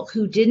people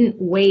who didn't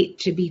wait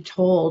to be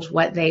told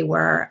what they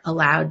were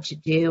allowed to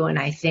do. And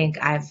I think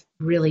I've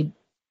really,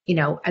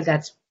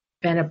 that's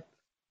been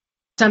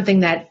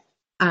something that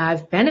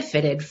I've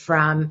benefited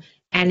from.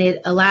 And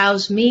it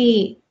allows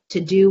me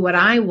to do what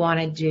I want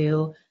to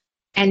do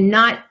and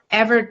not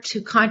ever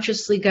to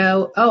consciously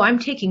go, oh, I'm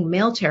taking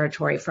male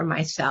territory for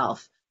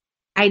myself.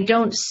 I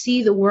don't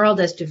see the world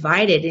as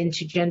divided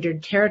into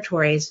gendered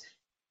territories.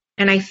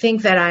 And I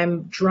think that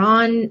I'm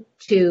drawn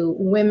to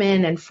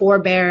women and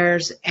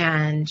forebears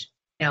and,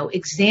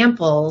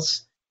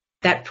 examples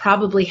that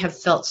probably have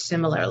felt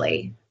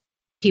similarly.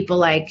 People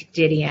like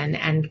Didion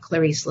and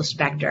Clarice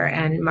Lispector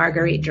and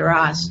Marguerite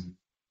Duras.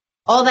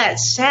 All that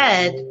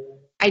said,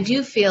 I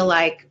do feel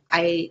like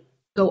I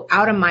go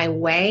out of my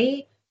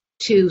way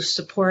to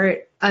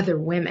support other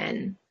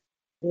women,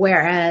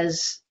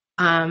 whereas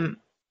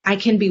I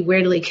can be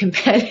weirdly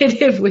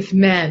competitive with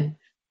men.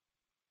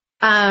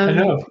 I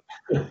know.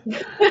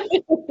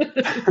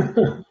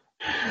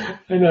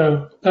 I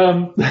know.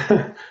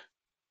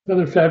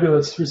 Another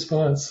fabulous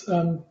response.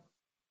 I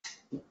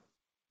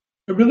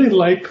really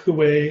like the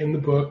way in the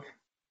book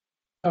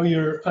how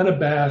you're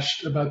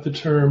unabashed about the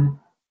term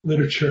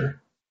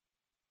literature.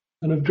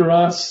 And of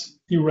Duras,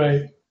 you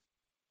write,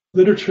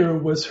 literature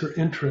was her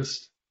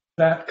interest,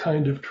 that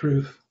kind of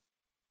truth.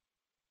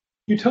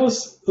 Can you tell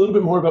us a little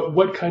bit more about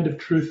what kind of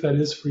truth that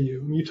is for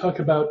you? When you talk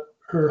about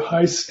her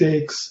high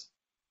stakes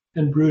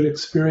and brute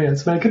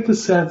experience, and I get the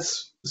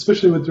sense,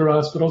 especially with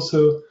Duras, but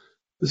also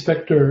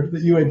Lispector,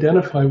 that you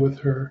identify with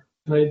her.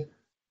 And I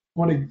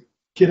want to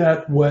get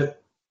at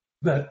what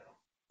that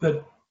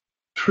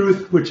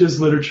truth, which is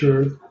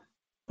literature,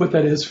 what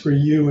that is for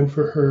you and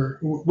for her,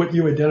 what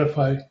you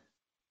identify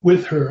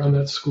with her on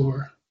that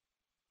score.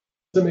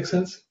 Does that make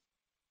sense?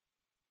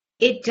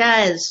 It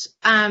does.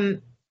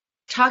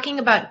 Talking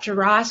about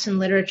Duras and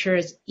literature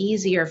is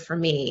easier for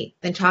me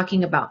than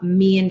talking about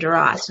me and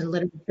Duras and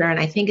literature. And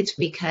I think it's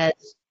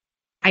because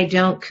I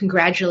don't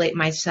congratulate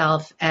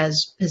myself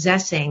as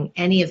possessing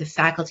any of the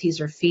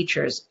faculties or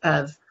features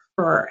of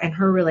her and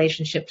her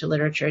relationship to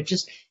literature. It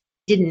just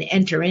didn't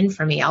enter in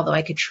for me, although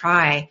I could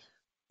try.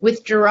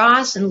 With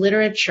Duras and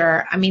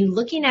literature, I mean,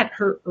 looking at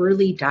her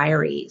early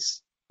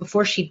diaries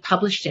before she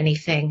published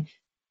anything,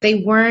 they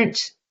weren't,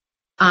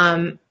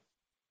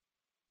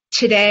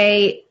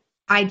 today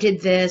I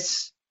did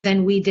this,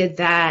 then we did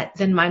that,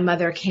 then my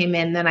mother came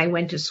in, then I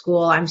went to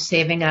school, I'm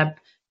saving up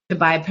to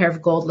buy a pair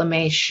of gold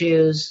lame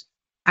shoes.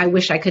 I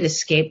wish I could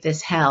escape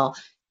this hell.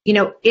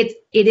 It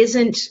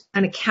isn't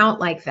an account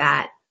like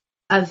that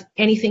of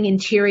anything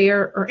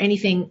interior or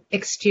anything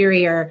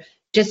exterior,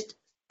 just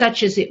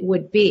such as it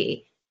would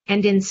be.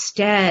 And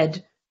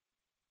instead,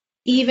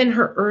 even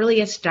her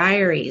earliest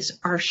diaries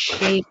are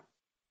shaped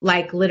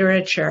like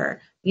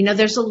literature.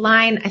 There's a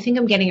line, I think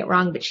I'm getting it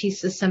wrong, but she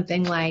says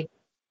something like,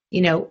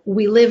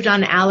 we lived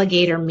on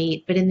alligator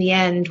meat, but in the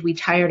end, we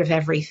tired of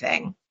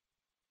everything.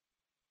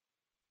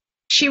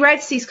 She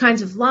writes these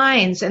kinds of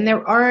lines, and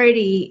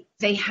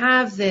they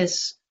have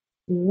this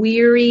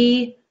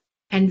weary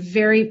and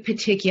very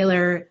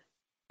particular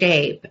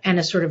shape and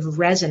a sort of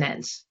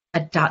resonance,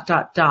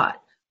 a ...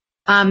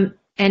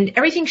 And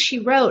everything she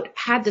wrote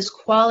had this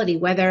quality,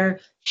 whether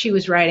she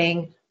was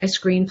writing a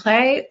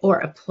screenplay or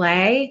a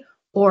play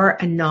or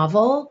a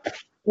novel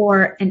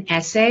or an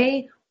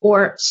essay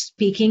or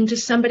speaking to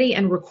somebody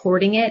and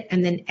recording it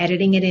and then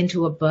editing it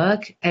into a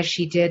book, as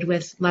she did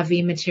with La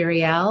Vie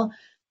Matérielle.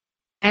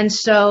 And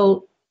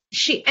so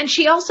she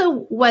also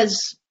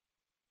was,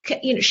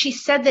 she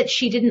said that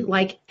she didn't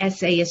like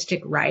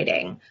essayistic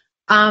writing.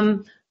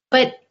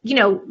 But,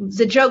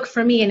 the joke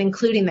for me in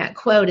including that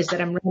quote is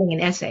that I'm writing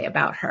an essay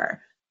about her.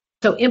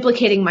 So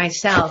implicating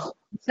myself,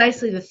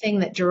 precisely the thing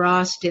that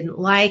Duras didn't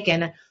like.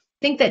 And I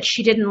think that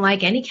she didn't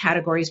like any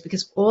categories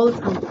because all of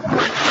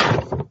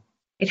her,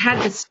 it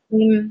had the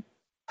same,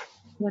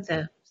 I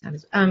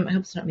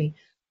hope it's not me.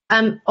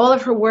 All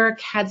of her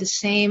work had the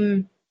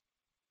same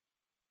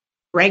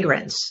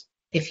fragrance,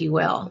 if you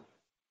will.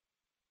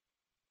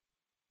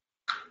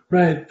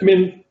 Right. I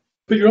mean,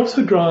 but you're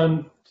also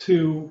drawn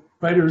to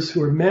writers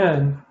who are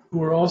men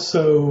who are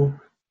also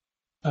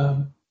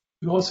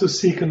who also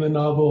seek in the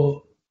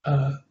novel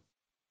a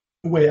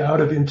way out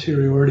of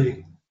interiority.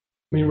 I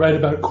mean, you write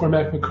about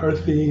Cormac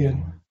McCarthy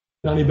and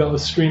Nanni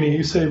Balestrini.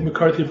 You say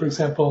McCarthy, for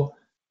example,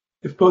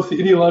 if both the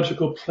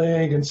ideological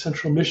plague and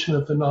central mission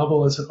of the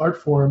novel as an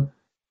art form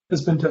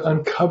has been to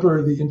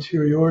uncover the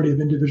interiority of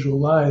individual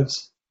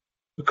lives,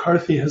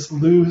 McCarthy has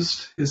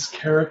loosed his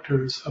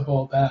characters of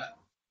all that.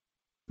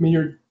 I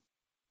mean,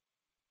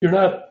 you're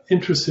not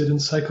interested in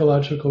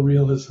psychological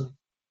realism.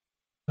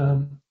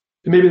 And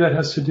maybe that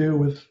has to do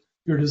with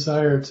your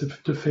desire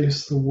to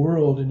face the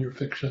world in your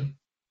fiction.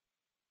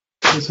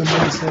 Is there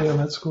more to say on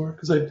that score?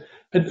 Because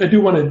I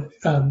do want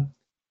to,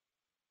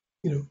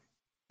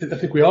 I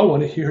think we all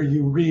want to hear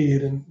you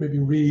read and maybe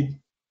read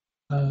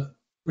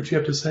what you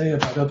have to say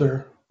about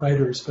other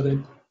writers. But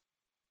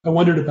I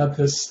wondered about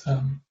this,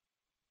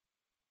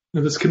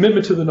 this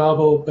commitment to the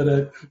novel, but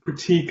a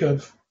critique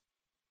of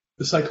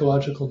the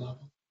psychological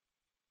novel.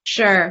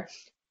 Sure.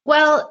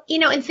 Well,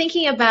 in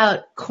thinking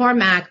about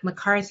Cormac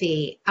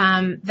McCarthy,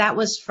 that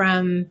was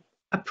from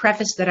a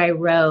preface that I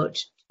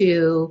wrote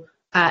to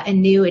a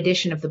new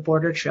edition of the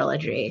Border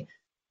trilogy.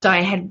 So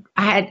I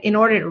had, in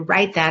order to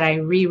write that, I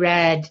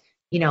reread,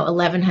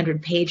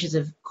 1,100 pages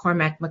of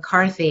Cormac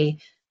McCarthy,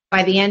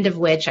 by the end of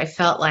which I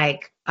felt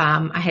like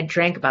I had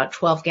drank about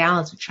 12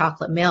 gallons of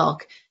chocolate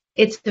milk.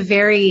 It's the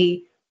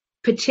very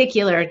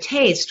particular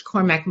taste,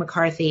 Cormac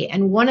McCarthy,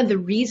 and one of the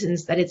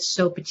reasons that it's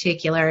so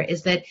particular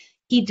is that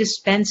he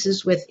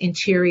dispenses with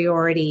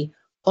interiority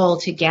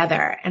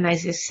altogether. And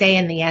as I say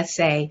in the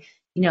essay,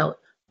 the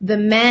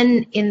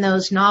men in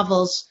those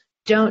novels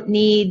don't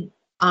need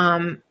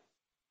a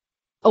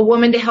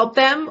woman to help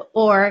them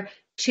or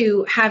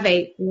to have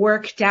a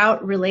worked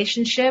out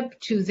relationship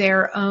to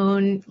their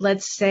own,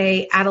 let's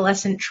say,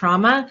 adolescent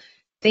trauma.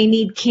 They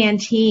need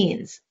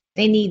canteens.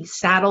 They need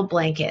saddle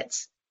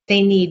blankets.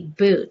 They need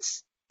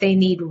boots. They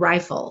need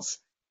rifles.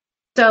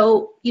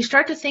 So you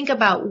start to think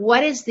about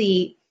what is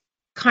the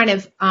kind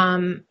of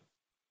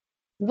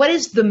what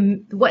is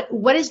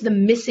the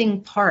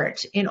missing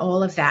part in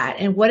all of that,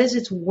 and what is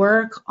its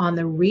work on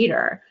the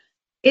reader?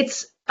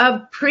 It's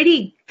a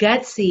pretty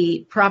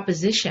gutsy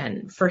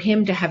proposition for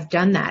him to have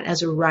done that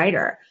as a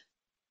writer.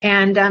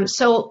 And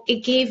so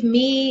it gave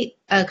me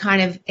a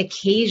kind of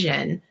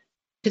occasion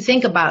to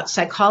think about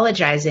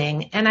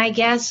psychologizing. And I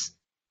guess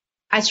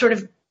I sort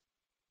of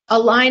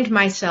aligned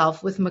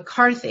myself with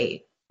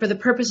McCarthy for the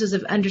purposes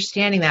of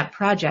understanding that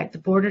project, the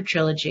Border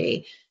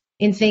trilogy,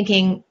 in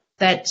thinking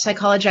that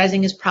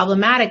psychologizing is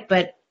problematic.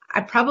 But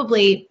I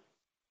probably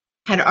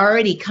had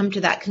already come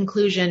to that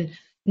conclusion,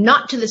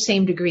 not to the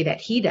same degree that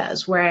he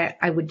does, where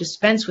I would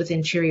dispense with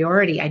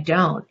interiority. I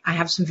don't. I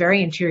have some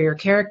very interior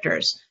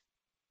characters.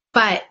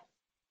 But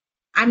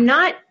I'm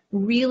not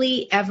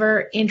really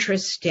ever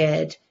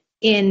interested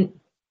in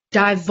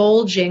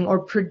divulging or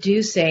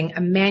producing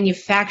a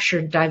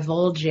manufactured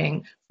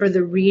divulging for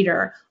the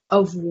reader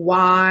of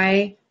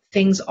why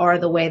things are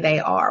the way they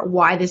are,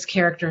 why this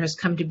character has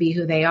come to be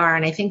who they are.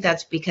 And I think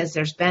that's because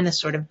there's been a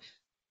sort of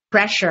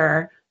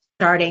pressure,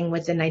 starting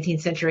with the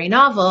 19th century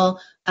novel,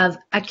 of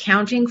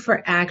accounting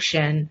for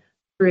action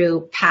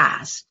through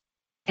past.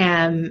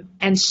 And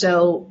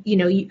so,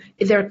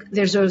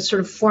 there's a sort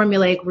of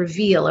formulaic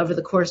reveal over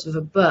the course of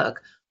a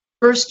book.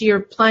 First, you're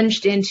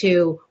plunged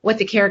into what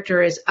the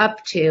character is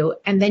up to,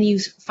 and then you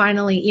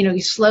finally,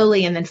 you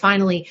slowly and then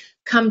finally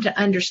come to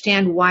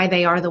understand why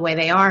they are the way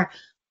they are.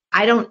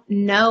 I don't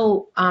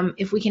know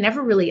if we can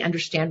ever really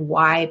understand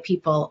why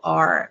people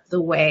are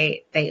the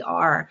way they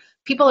are.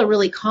 People are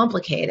really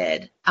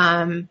complicated.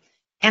 And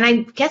I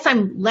guess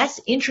I'm less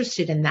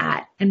interested in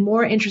that and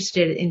more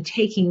interested in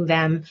taking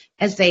them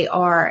as they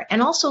are,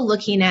 and also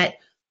looking at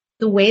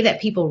the way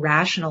that people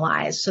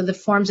rationalize. So the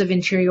forms of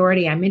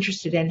interiority I'm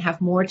interested in have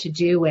more to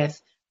do with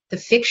the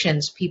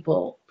fictions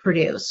people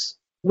produce,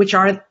 which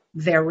are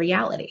their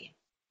reality.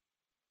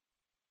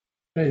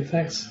 Great,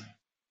 thanks.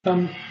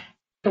 I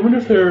wonder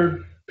if there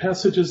are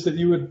passages that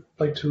you would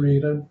like to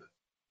read. I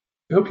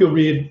hope you'll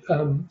read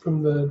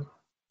from the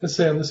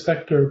essay on this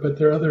vector, but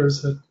there are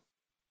others that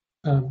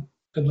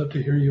I'd love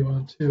to hear you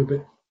on too,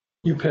 but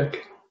you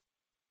pick.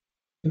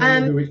 And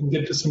then maybe we can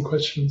get to some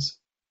questions.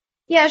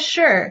 Yeah,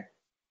 sure.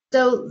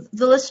 So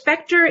the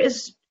Lispector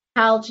is,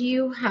 Hal, do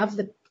you have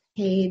the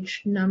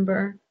page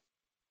number?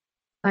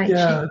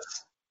 Yeah,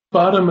 it's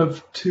bottom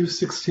of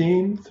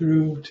 216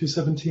 through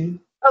 217.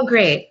 Oh,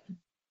 great.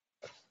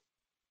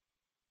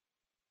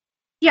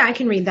 Yeah, I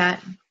can read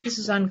that. This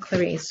is on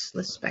Clarice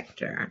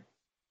Lispector.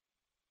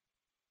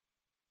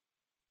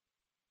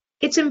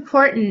 It's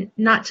important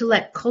not to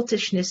let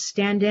cultishness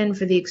stand in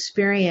for the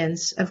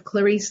experience of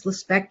Clarice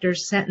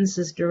Lispector's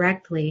sentences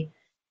directly,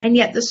 and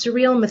yet the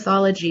surreal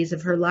mythologies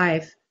of her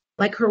life,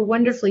 like her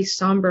wonderfully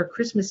somber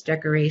Christmas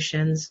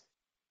decorations.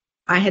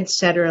 I had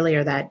said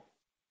earlier that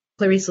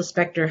Clarice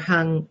Lispector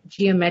hung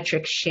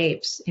geometric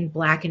shapes in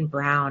black and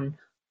brown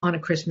on a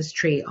Christmas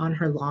tree on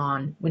her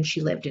lawn when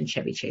she lived in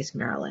Chevy Chase,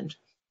 Maryland.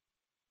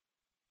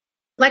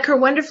 Like her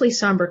wonderfully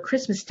somber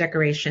Christmas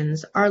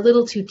decorations are a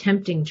little too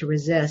tempting to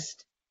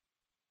resist.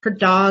 Her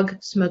dog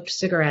smoked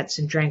cigarettes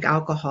and drank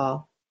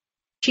alcohol.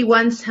 She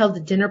once held a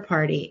dinner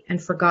party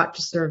and forgot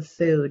to serve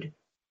food.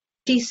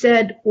 She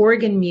said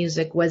organ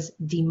music was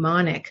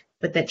demonic,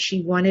 but that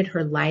she wanted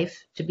her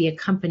life to be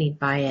accompanied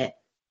by it.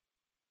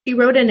 She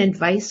wrote an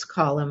advice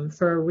column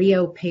for a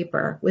Rio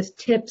paper with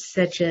tips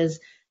such as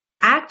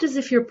act as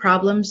if your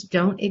problems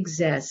don't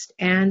exist,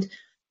 and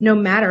no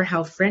matter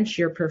how French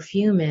your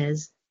perfume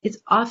is, it's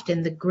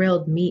often the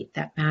grilled meat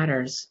that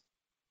matters.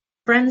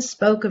 Friends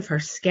spoke of her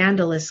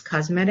scandalous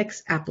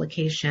cosmetics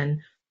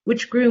application,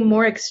 which grew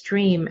more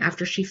extreme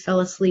after she fell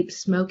asleep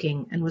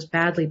smoking and was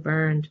badly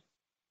burned.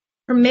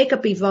 Her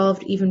makeup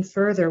evolved even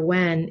further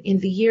when, in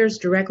the years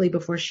directly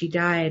before she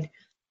died,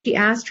 she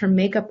asked her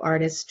makeup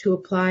artist to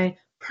apply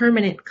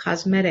permanent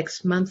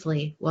cosmetics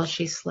monthly while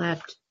she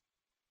slept.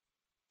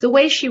 The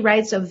way she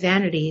writes of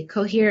vanity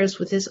coheres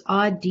with this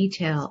odd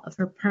detail of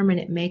her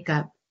permanent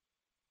makeup.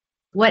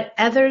 What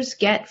others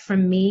get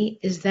from me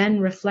is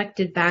then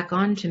reflected back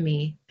onto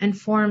me and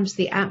forms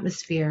the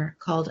atmosphere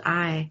called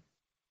I.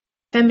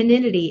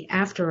 Femininity,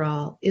 after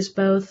all, is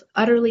both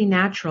utterly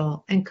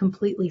natural and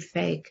completely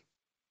fake.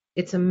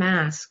 It's a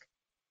mask,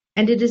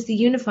 and it is the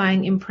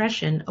unifying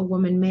impression a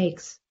woman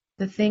makes,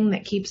 the thing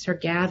that keeps her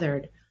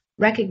gathered,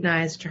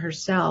 recognized to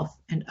herself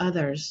and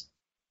others.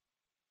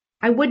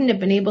 I wouldn't have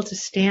been able to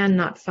stand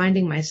not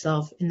finding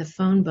myself in the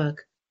phone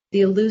book,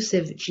 the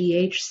elusive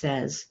GH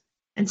says,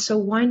 and so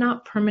why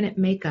not permanent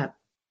makeup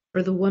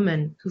for the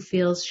woman who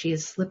feels she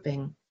is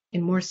slipping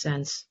in more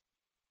sense?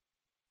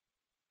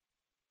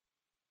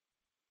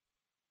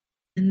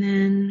 And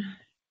then,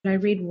 should I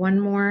read one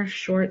more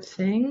short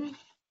thing?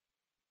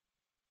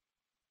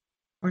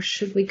 Or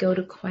should we go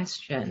to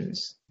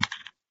questions?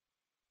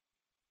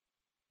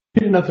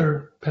 Read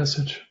another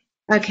passage.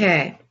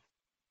 Okay.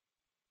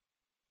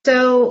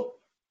 So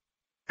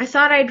I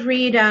thought I'd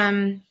read,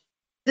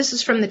 this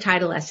is from the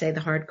title essay,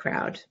 The Hard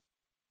Crowd.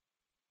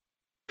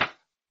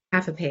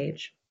 Half a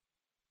page.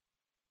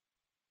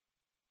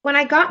 When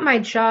I got my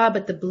job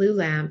at the Blue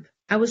Lamp,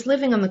 I was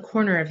living on the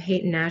corner of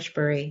Haight and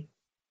Ashbury.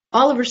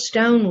 Oliver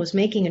Stone was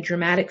making a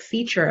dramatic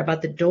feature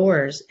about the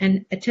Doors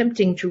and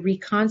attempting to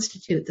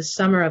reconstitute the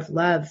Summer of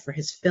Love for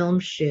his film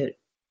shoot.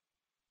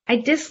 I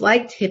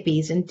disliked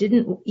hippies and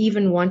didn't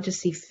even want to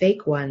see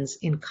fake ones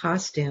in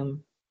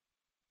costume.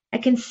 I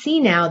can see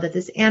now that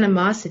this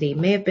animosity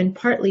may have been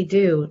partly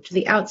due to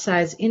the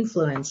outsized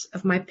influence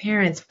of my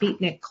parents'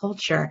 beatnik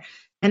culture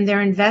and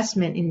their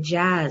investment in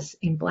jazz,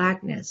 in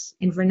blackness,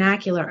 in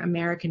vernacular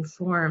American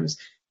forms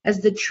as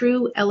the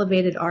true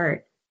elevated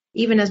art,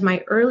 even as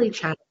my early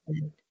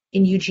childhood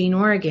in Eugene,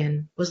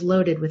 Oregon, was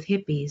loaded with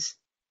hippies.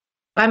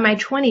 By my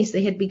 20s,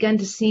 they had begun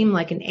to seem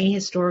like an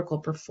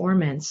ahistorical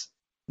performance,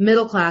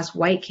 middle-class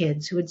white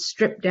kids who had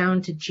stripped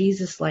down to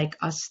Jesus-like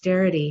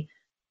austerity,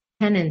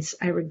 penance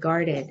I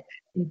regarded as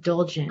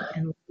indulgent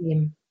and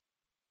lame.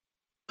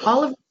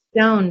 Oliver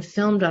Stone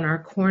filmed on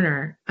our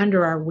corner,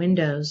 under our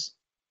windows.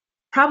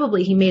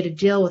 Probably he made a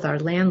deal with our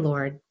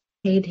landlord,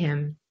 paid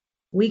him.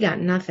 We got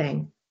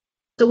nothing.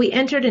 So we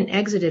entered and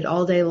exited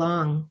all day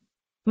long.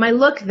 My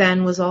look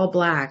then was all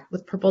black,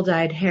 with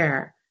purple-dyed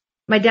hair.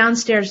 My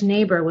downstairs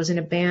neighbor was in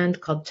a band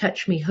called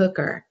Touch Me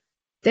Hooker.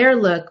 Their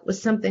look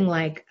was something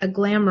like a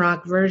glam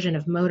rock version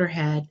of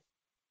Motorhead.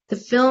 The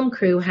film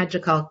crew had to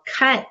call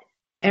 "cut"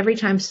 every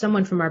time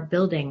someone from our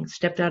building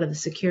stepped out of the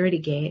security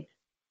gate.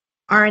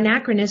 Our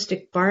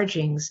anachronistic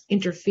bargings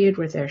interfered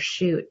with their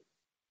shoot.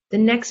 The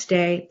next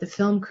day, the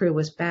film crew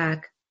was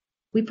back.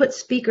 We put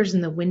speakers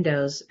in the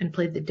windows and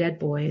played the Dead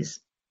Boys.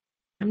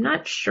 I'm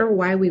not sure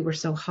why we were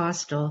so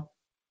hostile.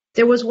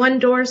 There was one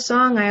Doors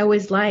song I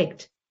always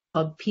liked,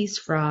 called Peace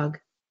Frog.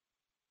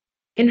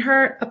 In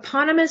her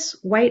eponymous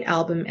White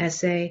Album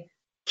essay,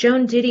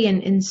 Joan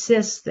Didion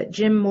insists that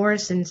Jim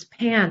Morrison's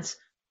pants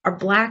are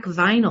black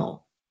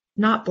vinyl,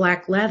 not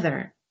black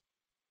leather.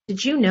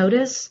 Did you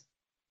notice?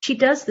 She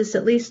does this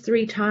at least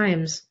 3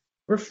 times,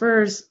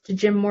 refers to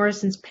Jim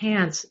Morrison's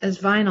pants as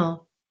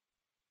vinyl.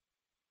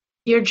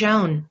 Dear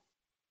Joan,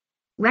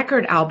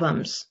 record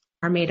albums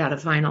are made out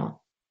of vinyl.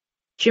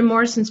 Jim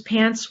Morrison's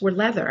pants were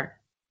leather,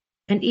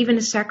 and even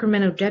a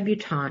Sacramento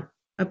debutante,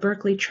 a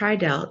Berkeley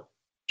Tridelt,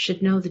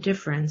 should know the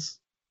difference.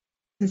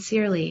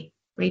 Sincerely,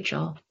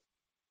 Rachel.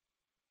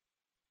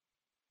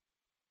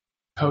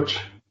 Ouch.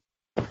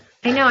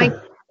 I know, I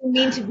didn't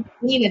mean to be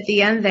mean at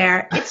the end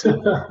there. It's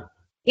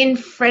in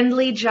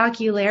friendly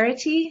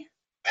jocularity.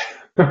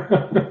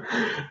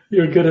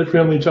 You're good at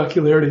friendly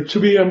jocularity.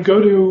 Should we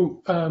go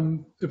to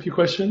a few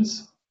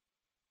questions?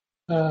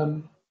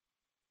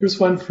 Here's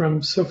one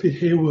from Sophie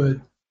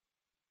Haywood.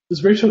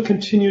 Does Rachel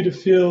continue to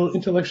feel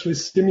intellectually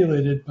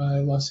stimulated by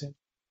Los Angeles?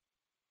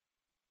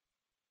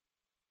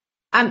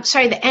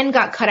 Sorry, the N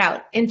got cut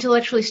out.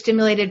 Intellectually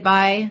stimulated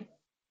by?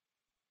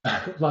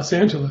 Los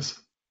Angeles.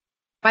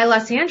 By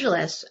Los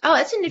Angeles. Oh,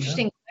 that's an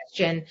interesting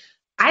question.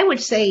 I would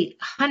say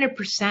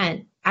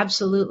 100%.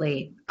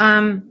 Absolutely.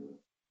 I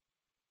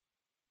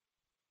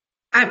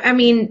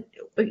mean,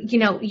 you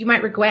know, you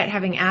might regret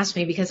having asked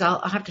me because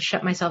I'll have to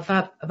shut myself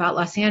up about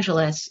Los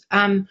Angeles.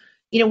 You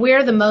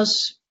know,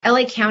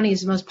 LA County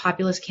is the most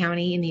populous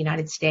county in the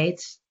United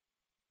States.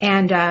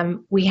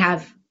 And we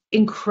have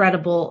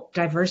incredible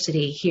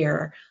diversity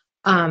here.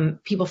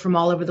 People from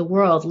all over the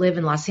world live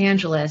in Los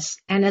Angeles.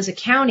 And as a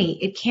county,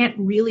 it can't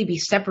really be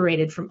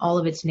separated from all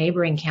of its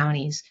neighboring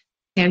counties.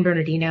 San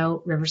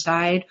Bernardino,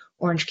 Riverside,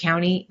 Orange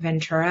County,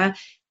 Ventura.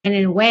 And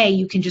in a way,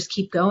 you can just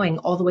keep going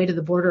all the way to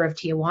the border of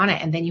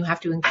Tijuana, and then you have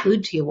to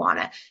include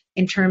Tijuana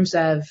in terms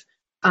of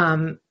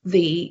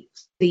the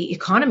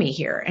economy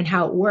here and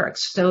how it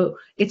works. So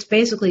it's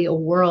basically a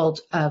world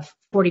of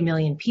 40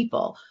 million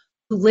people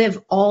who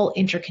live all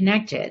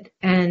interconnected.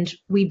 And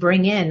we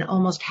bring in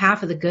almost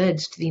half of the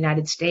goods to the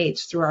United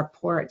States through our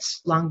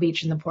ports, Long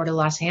Beach and the Port of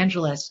Los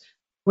Angeles.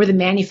 We're the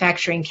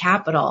manufacturing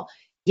capital.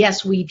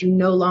 Yes, we do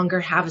no longer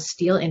have a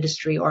steel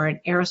industry or an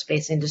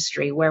aerospace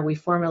industry where we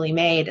formerly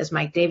made, as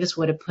Mike Davis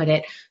would have put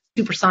it,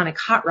 supersonic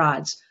hot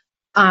rods.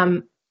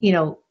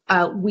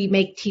 We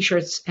make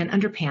T-shirts and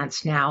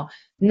underpants now.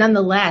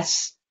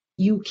 Nonetheless,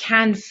 you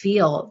can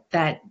feel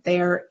that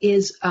there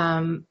is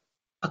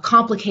a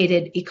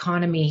complicated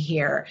economy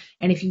here.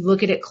 And if you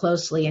look at it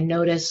closely and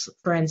notice,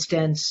 for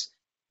instance,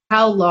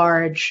 how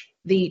large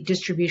the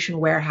distribution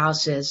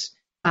warehouses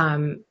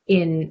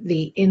in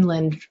the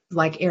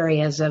inland-like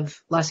areas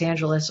of Los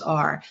Angeles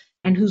are,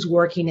 and who's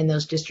working in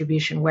those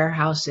distribution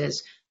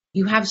warehouses,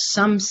 you have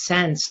some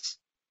sense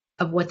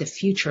of what the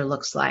future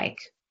looks like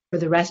for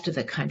the rest of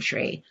the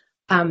country.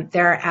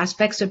 There are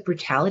aspects of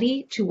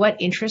brutality to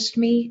what interests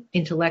me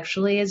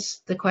intellectually,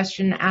 as the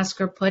question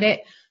asker put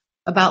it,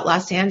 about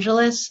Los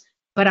Angeles.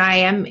 But I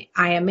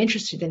am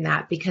interested in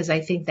that because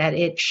I think that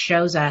it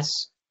shows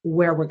us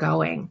where we're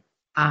going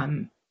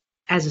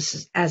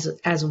as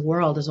a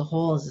world, as a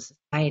whole, as a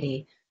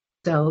society.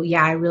 So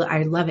yeah,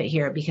 I love it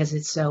here because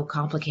it's so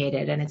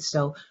complicated and it's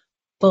so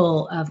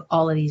full of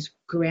all of these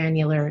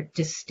granular,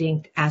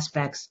 distinct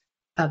aspects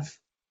of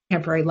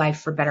contemporary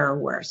life, for better or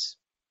worse.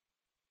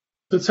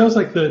 So it sounds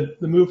like the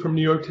move from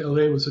New York to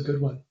LA was a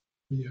good one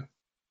for you,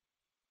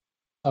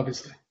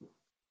 obviously.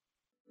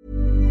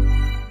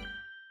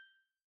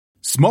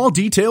 Small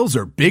details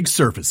are big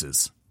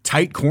surfaces.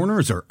 Tight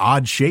corners are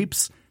odd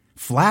shapes.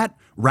 Flat,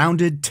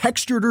 rounded,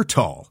 textured, or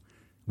tall.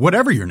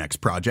 Whatever your next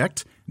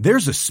project,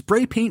 there's a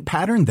spray paint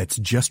pattern that's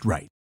just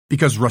right.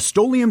 Because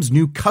Rust-Oleum's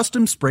new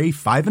Custom Spray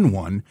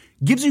 5-in-1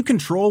 gives you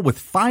control with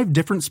 5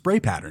 different spray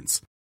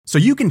patterns. So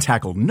you can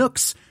tackle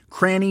nooks,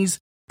 crannies,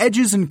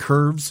 edges, and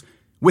curves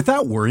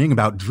without worrying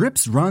about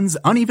drips, runs,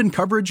 uneven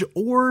coverage,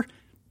 or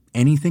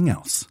anything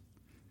else.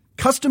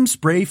 Custom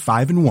Spray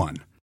 5-in-1.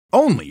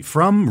 Only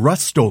from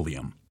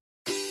Rust-Oleum.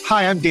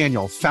 Hi, I'm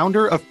Daniel,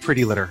 founder of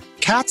Pretty Litter.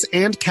 Cats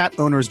and cat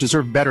owners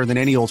deserve better than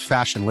any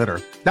old-fashioned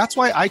litter. That's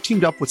why I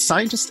teamed up with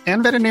scientists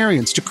and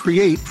veterinarians to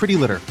create Pretty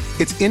Litter.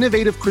 Its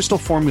innovative crystal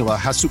formula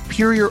has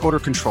superior odor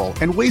control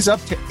and weighs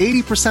up to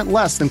 80%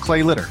 less than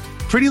clay litter.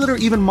 Pretty Litter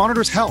even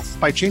monitors health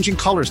by changing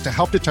colors to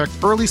help detect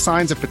early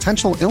signs of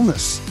potential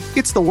illness.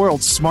 It's the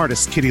world's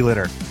smartest kitty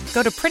litter.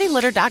 Go to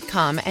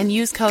prettylitter.com and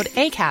use code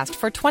ACAST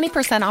for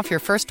 20% off your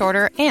first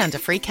order and a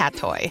free cat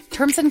toy.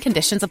 Terms and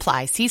conditions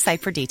apply. See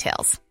site for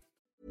details.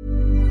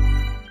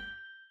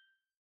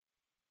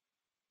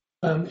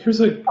 Here's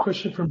a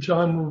question from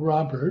John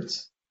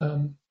Roberts.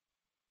 You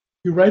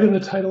write in the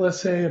title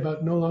essay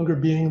about no longer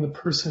being the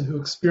person who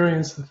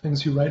experienced the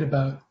things you write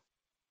about.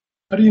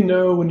 How do you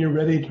know when you're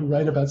ready to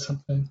write about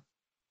something?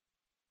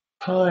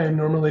 Time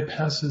normally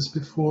passes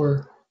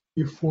before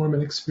you form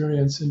an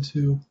experience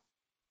into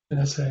an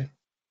essay.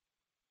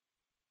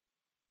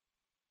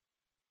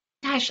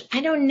 Gosh,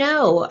 I don't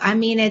know. I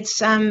mean,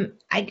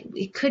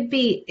 it could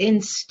be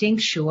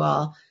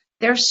instinctual.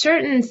 There are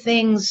certain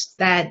things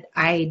that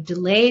I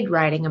delayed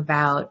writing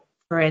about.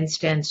 For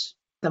instance,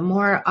 the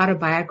more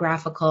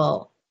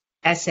autobiographical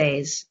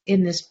essays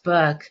in this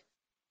book,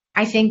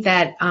 I think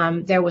that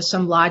there was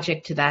some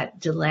logic to that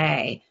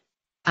delay.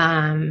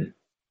 And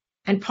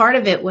part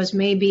of it was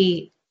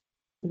maybe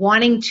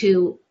wanting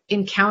to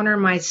encounter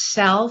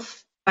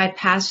myself by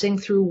passing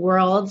through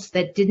worlds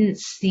that didn't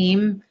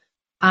seem,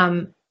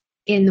 in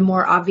the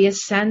more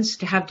obvious sense,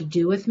 to have to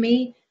do with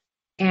me,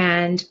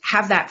 and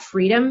have that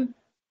freedom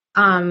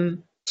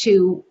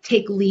to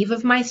take leave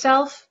of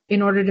myself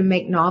in order to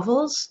make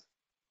novels,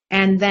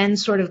 and then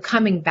sort of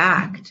coming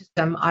back to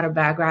some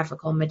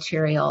autobiographical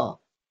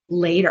material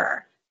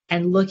later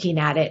and looking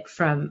at it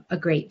from a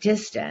great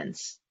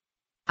distance,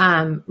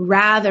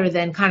 rather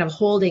than kind of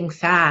holding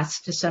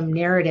fast to some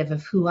narrative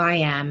of who I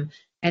am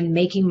and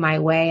making my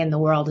way in the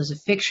world as a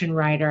fiction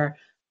writer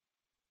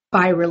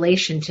by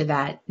relation to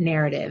that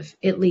narrative,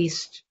 at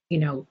least,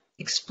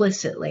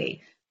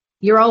 explicitly.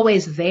 You're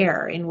always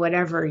there in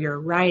whatever you're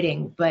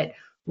writing, but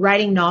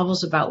writing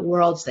novels about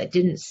worlds that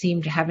didn't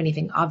seem to have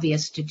anything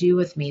obvious to do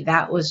with me,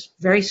 that was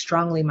very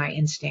strongly my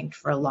instinct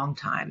for a long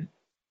time.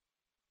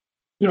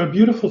 A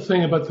beautiful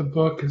thing about the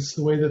book is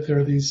the way that there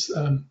are these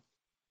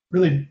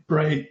really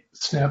bright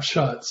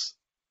snapshots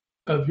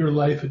of your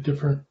life in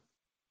different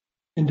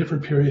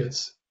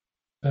periods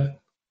that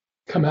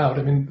come out.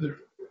 I mean,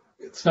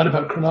 it's not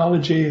about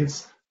chronology.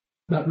 It's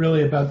not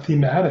really about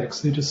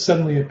thematics. They just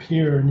suddenly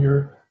appear, and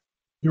you're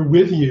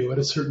with you at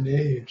a certain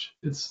age.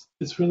 It's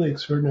really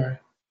extraordinary.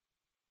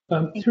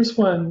 Here's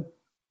one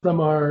from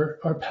our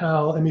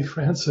pal Emmy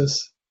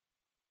Francis.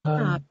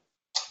 Hi,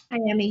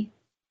 Emmy.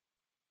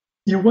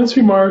 You once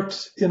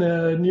remarked in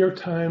a New York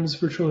Times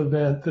virtual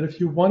event that if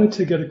you wanted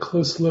to get a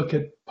close look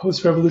at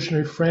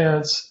post-revolutionary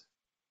France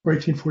or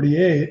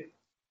 1848,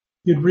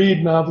 you'd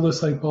read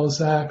novelists like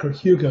Balzac or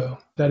Hugo,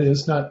 that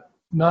is, not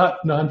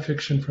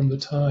nonfiction from the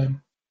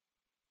time.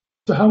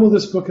 So how will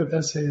this book of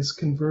essays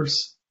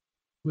converse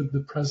with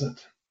the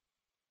present?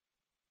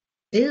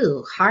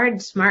 Ooh,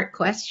 hard, smart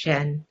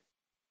question.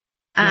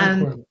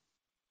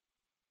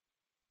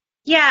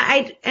 Yeah,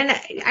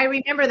 I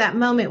remember that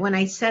moment when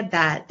I said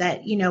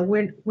that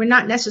we're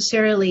not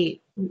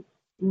necessarily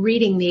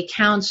reading the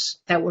accounts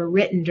that were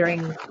written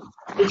during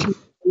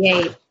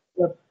 1848,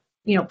 were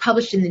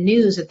published in the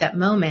news at that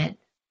moment,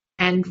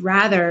 and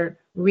rather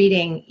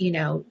reading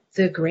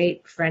the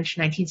great French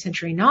 19th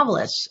century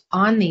novelists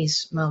on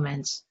these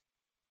moments,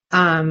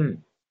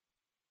 and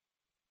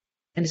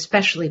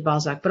especially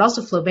Balzac, but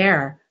also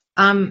Flaubert.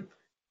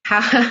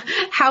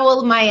 How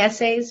will my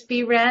essays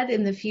be read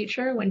in the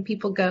future when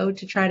people go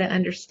to try to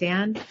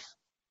understand?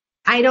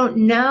 I don't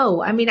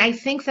know. I mean, I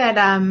think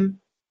that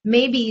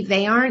maybe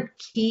they aren't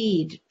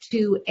keyed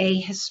to a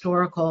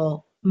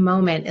historical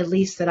moment, at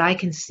least that I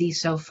can see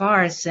so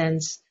far,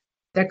 since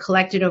they're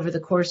collected over the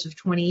course of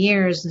 20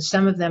 years, and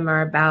some of them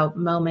are about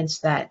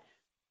moments that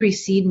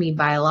precede me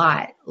by a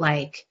lot,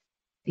 like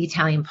the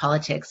Italian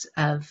politics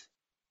of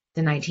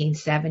the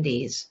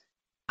 1970s.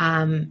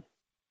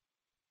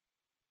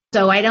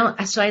 So I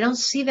don't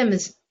see them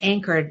as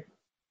anchored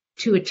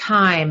to a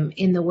time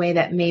in the way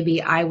that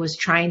maybe I was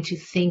trying to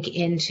think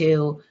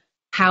into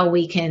how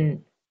we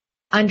can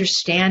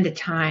understand a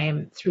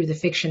time through the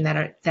fiction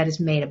that is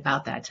made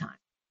about that time.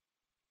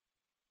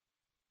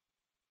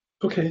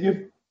 Okay,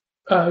 you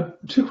have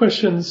two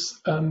questions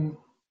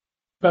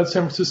about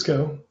San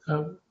Francisco.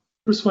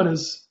 First one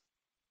is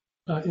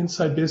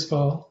inside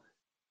baseball.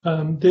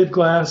 Dave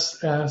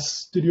Glass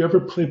asks, did you ever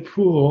play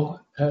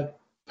pool at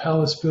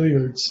Palace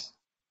Billiards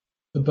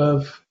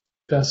above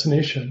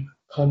Fascination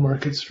on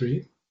Market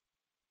Street?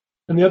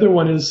 And the other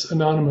one is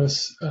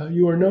anonymous.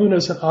 You are known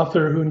as an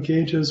author who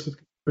engages with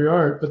contemporary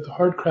art, but the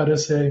Hard Crowd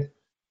essay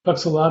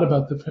talks a lot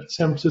about the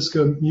San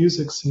Francisco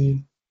music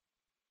scene.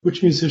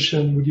 Which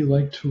musician would you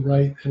like to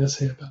write an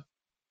essay about?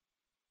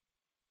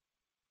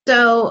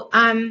 So,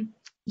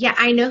 yeah,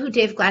 I know who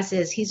Dave Glass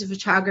is. He's a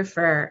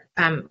photographer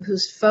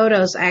whose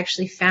photos I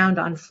actually found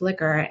on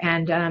Flickr,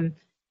 and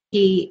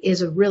he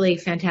is a really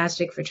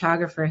fantastic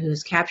photographer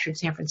who's captured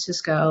San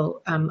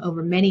Francisco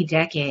over many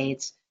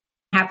decades,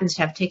 happens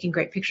to have taken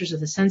great pictures of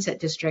the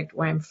Sunset District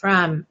where I'm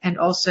from, and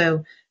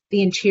also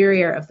the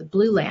interior of the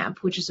Blue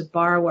Lamp, which is a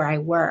bar where I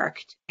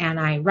worked, and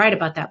I write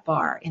about that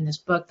bar in this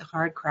book, The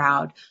Hard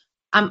Crowd.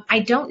 I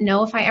don't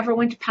know if I ever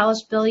went to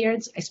Palace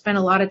Billiards. I spent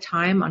a lot of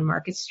time on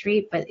Market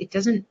Street, but it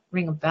doesn't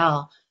ring a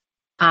bell.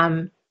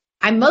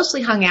 I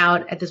mostly hung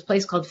out at this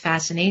place called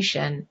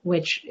Fascination,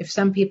 which, if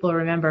some people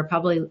remember,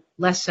 probably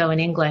less so in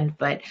England,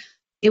 but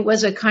it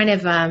was a kind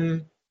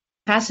of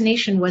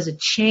Fascination was a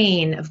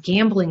chain of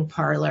gambling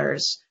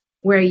parlors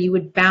where you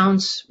would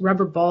bounce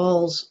rubber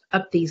balls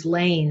up these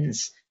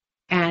lanes.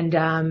 And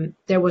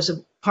there was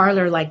a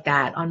parlor like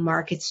that on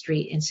Market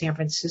Street in San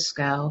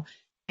Francisco.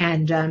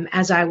 And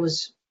as I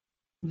was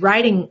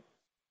writing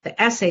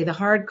the essay, The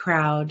Hard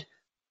Crowd,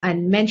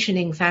 and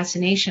mentioning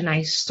Fascination,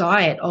 I saw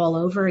it all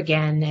over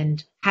again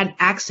and had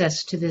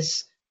access to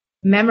this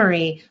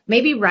memory.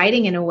 Maybe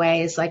writing in a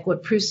way is like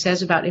what Proust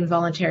says about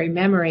involuntary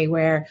memory,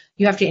 where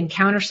you have to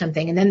encounter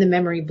something and then the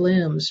memory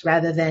blooms,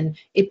 rather than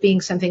it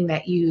being something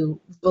that you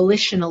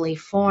volitionally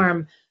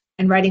form.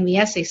 And writing the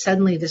essay,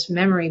 suddenly this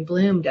memory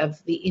bloomed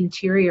of the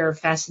interior of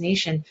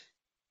Fascination.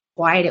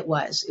 Quiet it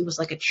was. It was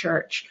like a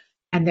church.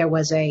 And there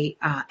was a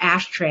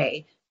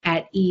ashtray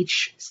at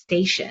each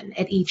station,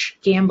 at each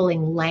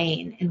gambling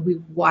lane, and we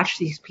watched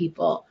these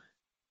people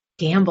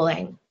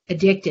gambling,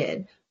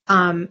 addicted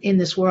in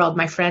this world.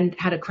 My friend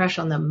had a crush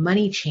on the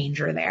money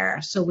changer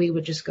there, so we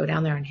would just go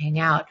down there and hang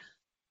out.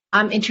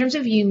 In terms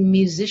of you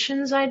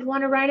musicians I'd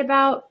want to write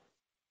about,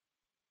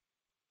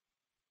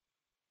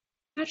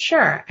 not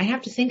sure. I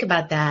have to think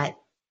about that.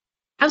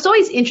 I was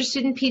always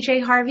interested in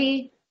PJ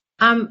Harvey,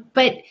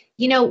 but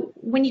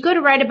when you go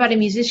to write about a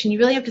musician, you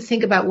really have to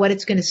think about what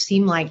it's going to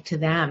seem like to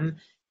them.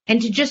 And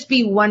to just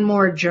be one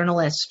more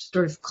journalist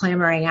sort of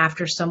clamoring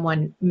after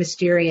someone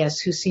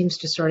mysterious who seems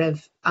to sort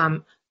of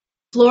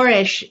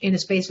flourish in a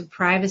space of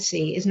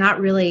privacy is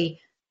not really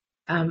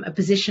a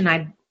position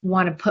I'd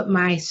want to put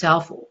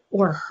myself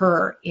or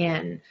her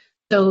in.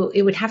 So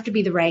it would have to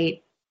be the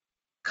right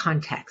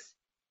context.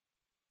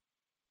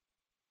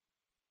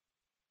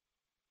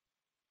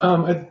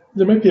 There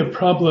might be a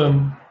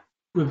problem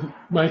with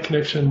my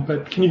connection,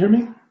 but can you hear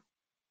me?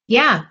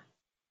 Yeah.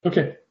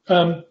 Okay.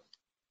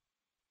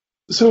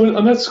 So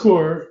on that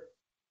score,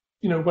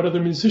 what other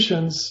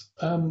musicians,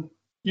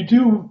 you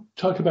do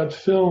talk about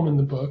film in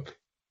the book,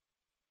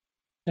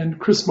 and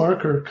Chris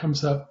Marker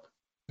comes up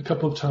a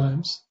couple of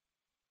times.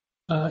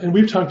 And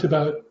we've talked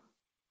about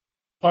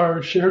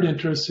our shared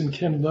interest in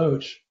Ken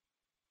Loach.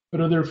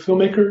 But are there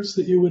filmmakers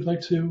that you would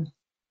like to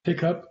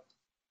take up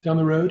down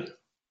the road?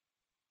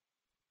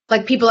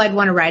 Like people I'd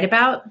want to write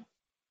about?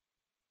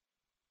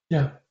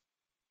 Yeah.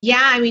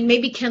 Yeah, I mean,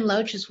 maybe Ken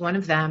Loach is one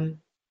of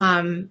them.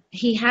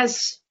 He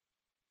has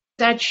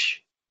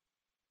such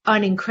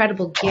an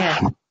incredible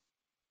gift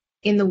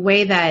in the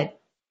way that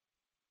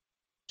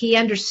he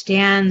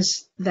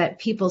understands that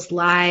people's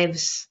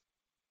lives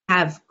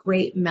have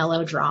great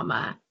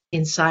melodrama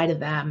inside of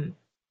them.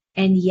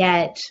 And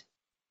yet,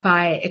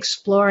 by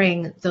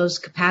exploring those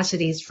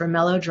capacities for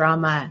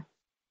melodrama,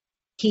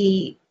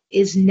 he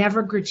is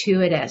never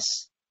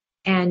gratuitous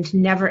and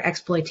never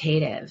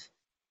exploitative.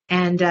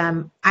 And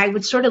I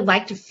would sort of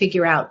like to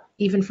figure out,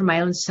 even for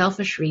my own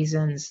selfish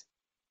reasons,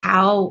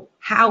 how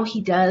he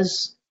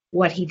does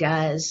what he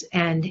does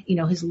and,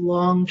 his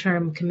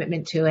long-term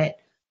commitment to it.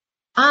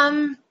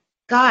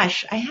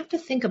 Gosh, I have to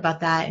think about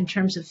that in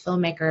terms of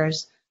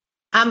filmmakers.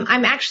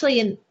 I'm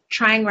actually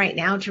trying right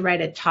now to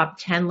write a top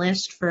 10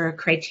 list for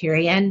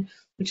Criterion,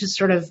 which is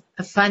sort of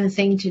a fun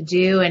thing to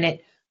do. And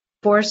it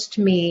forced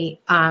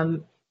me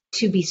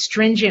to be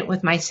stringent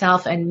with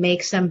myself and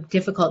make some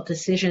difficult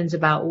decisions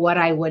about what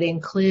I would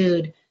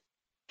include.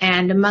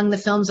 And among the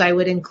films I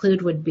would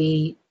include would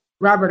be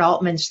Robert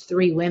Altman's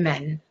Three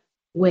Women,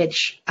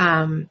 which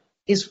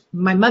is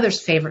my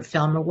mother's favorite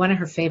film, or one of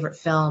her favorite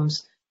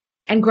films.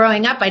 And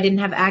growing up, I didn't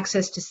have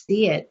access to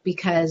see it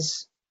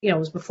because, it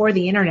was before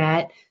the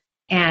internet.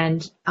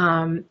 And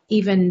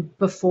even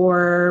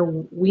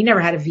before, we never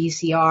had a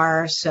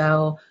VCR.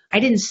 So I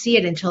didn't see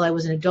it until I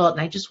was an adult.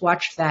 And I just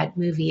watched that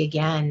movie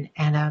again.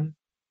 And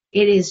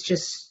it is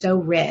just so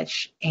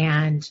rich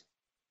and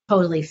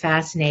totally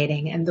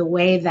fascinating. And the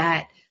way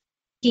that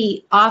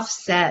he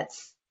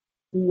offsets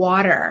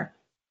water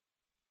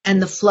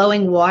and the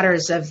flowing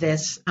waters of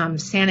this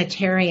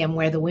sanitarium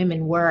where the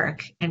women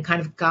work and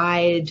kind of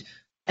guide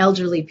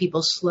elderly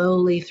people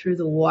slowly through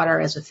the water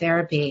as a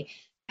therapy.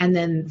 And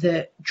then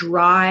the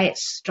dry,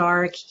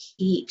 stark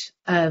heat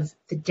of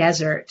the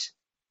desert,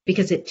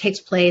 because it takes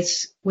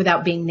place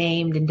without being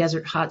named in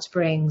desert hot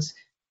springs.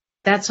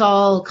 That's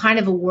all kind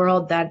of a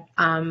world that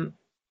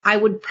I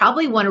would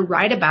probably want to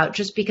write about,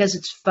 just because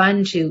it's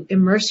fun to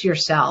immerse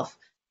yourself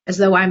as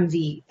though I'm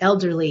the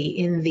elderly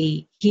in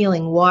the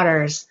healing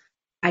waters.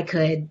 I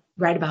could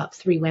write about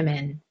Three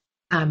Women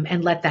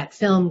and let that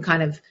film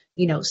kind of,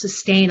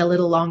 sustain a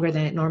little longer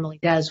than it normally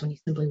does when you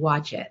simply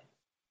watch it.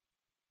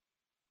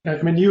 I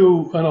mean,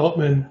 you and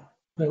Altman,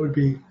 that would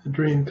be a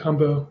dream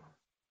combo.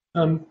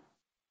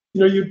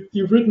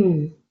 You've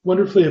written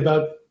wonderfully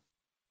about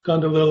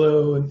Don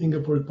DeLillo and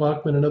Ingeborg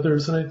Bachmann and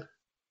others, and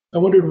I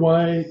wondered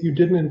why you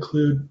didn't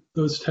include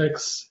those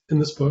texts in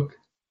this book.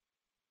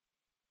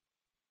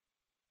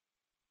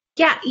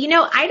 Yeah,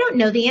 I don't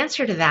know the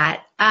answer to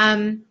that.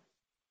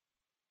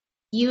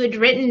 You had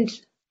written,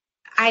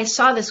 I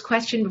saw this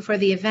question before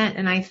the event,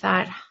 and I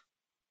thought,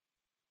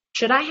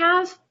 should I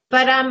have?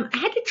 But I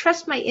had to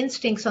trust my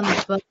instincts on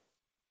this book.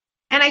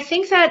 And I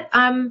think that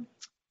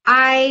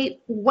I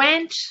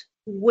went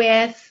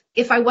with,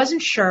 if I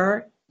wasn't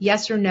sure,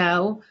 yes or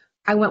no,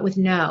 I went with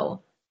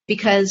no,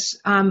 because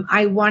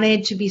I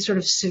wanted to be sort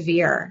of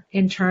severe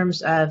in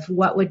terms of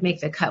what would make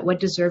the cut, what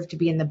deserved to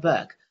be in the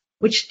book,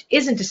 which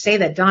isn't to say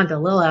that Don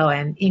DeLillo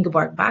and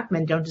Ingeborg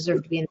Bachmann don't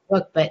deserve to be in the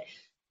book, but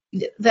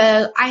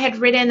I had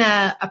written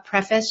a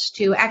preface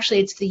to, actually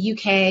it's the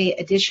UK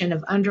edition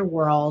of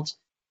Underworld.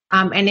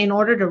 And in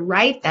order to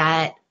write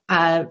that,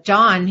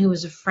 Don, who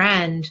was a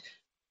friend,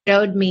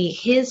 showed me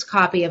his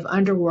copy of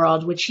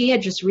Underworld, which he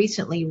had just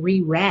recently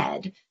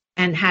reread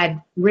and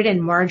had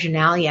written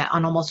marginalia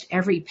on almost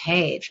every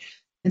page.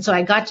 And so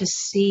I got to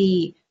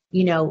see,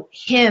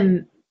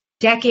 him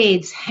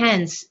decades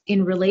hence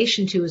in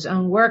relation to his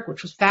own work,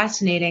 which was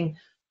fascinating.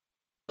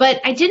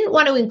 But I didn't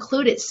want to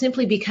include it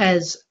simply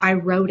because I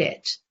wrote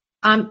it.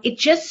 It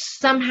just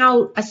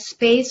somehow, a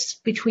space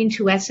between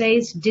two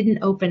essays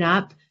didn't open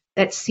up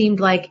that seemed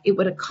like it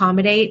would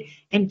accommodate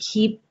and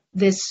keep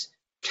this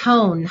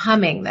tone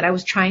humming that I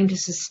was trying to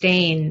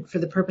sustain for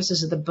the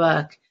purposes of the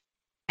book.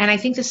 And I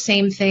think the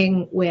same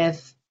thing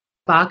with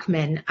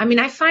Bachmann. I mean,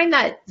 I find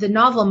that the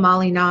novel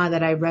Molly Na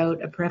that I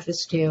wrote a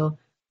preface to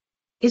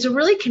is a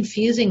really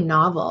confusing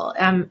novel.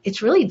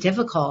 It's really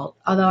difficult,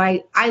 although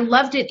I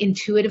loved it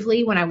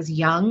intuitively when I was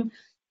young,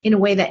 in a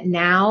way that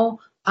now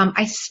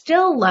I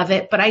still love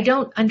it, but I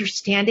don't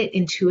understand it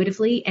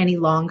intuitively any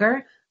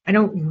longer. I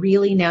don't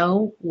really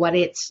know what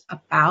it's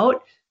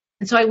about.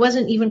 And so I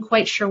wasn't even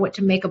quite sure what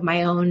to make of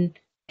my own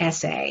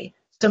essay.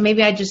 So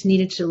maybe I just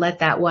needed to let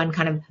that one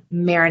kind of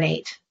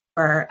marinate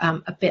for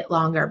a bit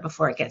longer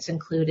before it gets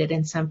included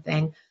in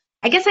something.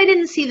 I guess I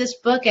didn't see this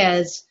book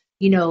as,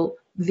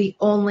 the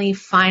only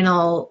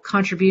final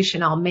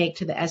contribution I'll make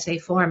to the essay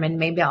form, and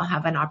maybe I'll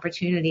have an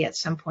opportunity at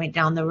some point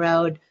down the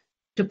road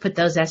to put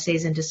those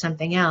essays into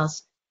something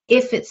else,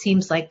 if it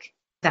seems like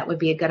that would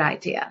be a good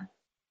idea.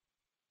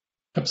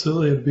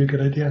 Absolutely, it would be a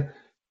good idea.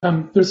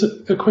 There's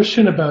a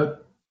question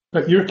about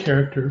your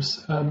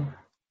characters.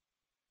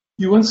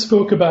 You once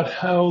spoke about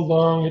how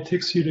long it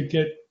takes you to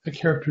get a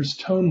character's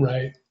tone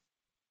right,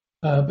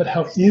 but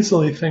how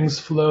easily things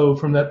flow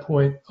from that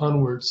point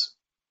onwards.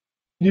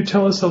 Can you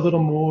tell us a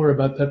little more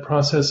about that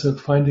process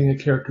of finding a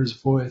character's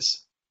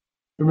voice?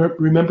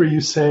 Remember you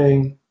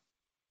saying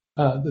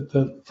that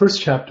the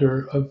first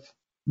chapter of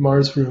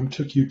Mars Room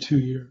took you 2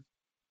 years.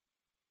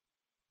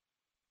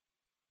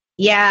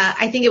 Yeah,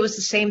 I think it was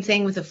the same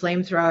thing with the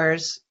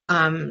flamethrowers,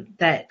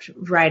 that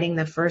writing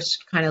the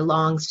first kind of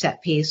long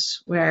set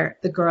piece where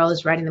the girl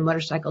is riding the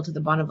motorcycle to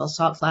the Bonneville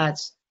Salt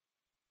Flats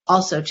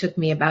also took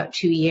me about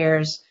 2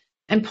 years.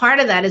 And part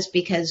of that is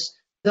because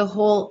the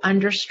whole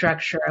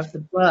understructure of the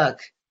book,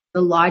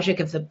 the logic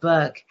of the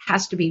book,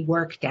 has to be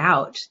worked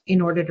out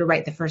in order to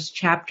write the first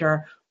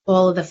chapter.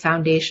 All of the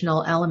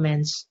foundational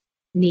elements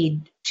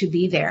need to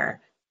be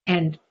there.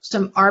 And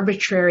some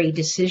arbitrary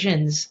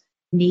decisions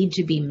need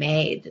to be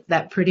made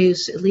that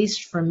produce, at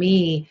least for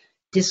me,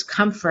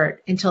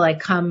 discomfort until I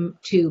come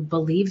to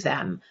believe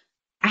them.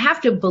 I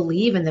have to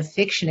believe in the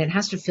fiction. It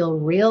has to feel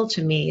real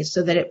to me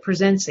so that it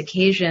presents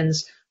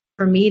occasions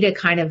for me to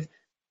kind of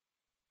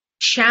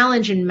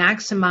challenge and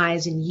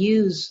maximize and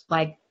use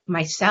like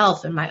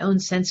myself and my own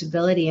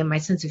sensibility and my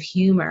sense of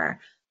humor.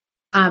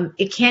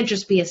 It can't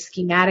just be a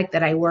schematic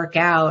that I work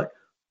out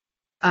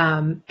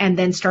and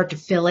then start to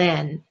fill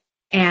in.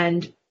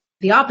 And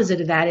the opposite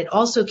of that, it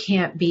also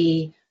can't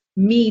be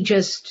me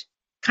just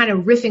kind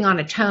of riffing on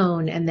a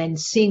tone and then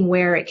seeing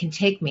where it can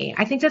take me.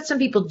 I think that some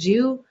people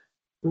do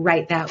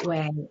write that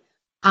way.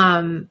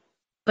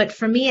 But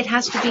for me, it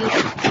has to be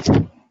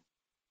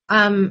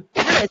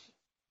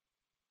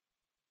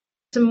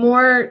it's a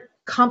more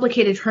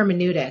complicated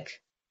hermeneutic.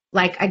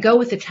 Like I go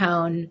with the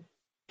tone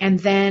and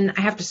then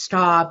I have to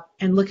stop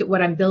and look at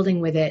what I'm building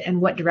with it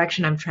and what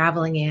direction I'm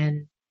traveling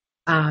in,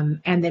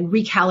 and then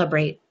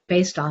recalibrate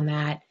based on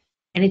that.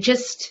 And it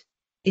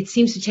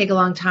seems to take a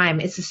long time.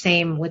 It's the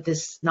same with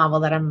this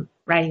novel that I'm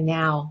writing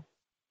now.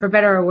 For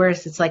better or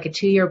worse, it's like a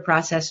 2-year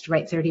process to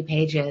write 30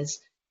 pages.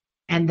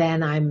 And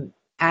then I'm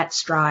at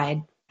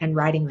stride and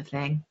writing the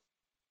thing.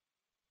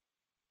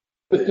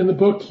 In the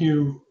book,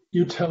 you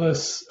tell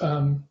us,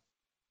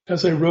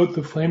 as I wrote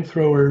The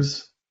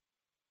Flamethrowers,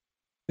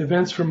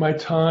 events from my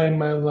time,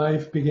 my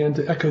life began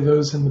to echo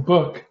those in the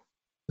book,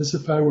 as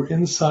if I were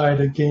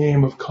inside a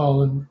game of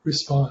call and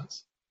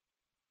response.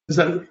 Is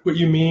that what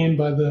you mean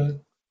by a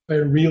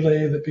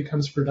relay that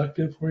becomes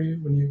productive for you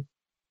when you?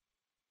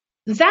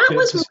 That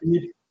was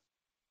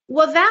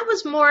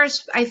more.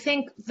 I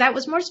think that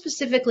was more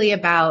specifically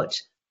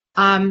about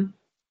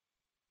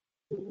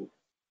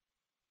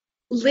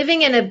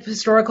living in a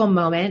historical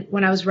moment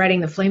when I was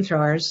writing The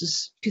Flamethrowers. This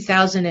is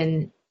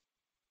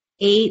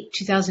 2008,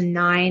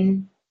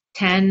 2009,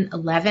 10,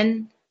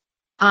 11.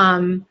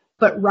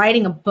 But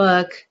writing a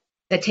book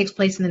that takes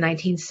place in the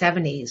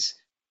 1970s.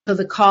 So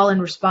the call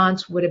and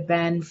response would have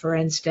been, for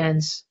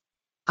instance,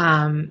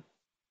 the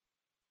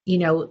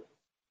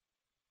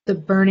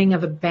burning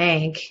of a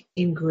bank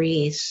in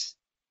Greece,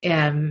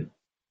 in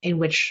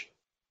which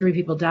 3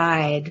 people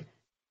died,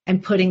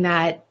 and putting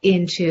that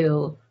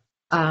into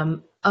a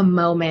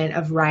moment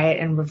of riot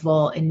and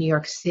revolt in New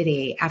York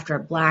City after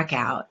a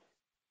blackout,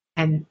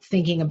 and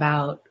thinking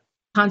about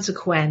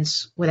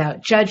consequence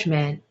without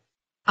judgment.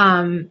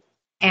 And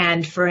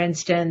for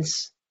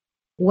instance,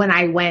 when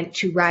I went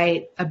to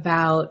write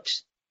about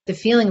the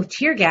feeling of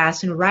tear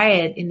gas and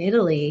riot in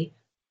Italy,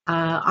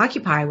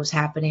 Occupy was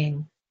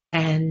happening,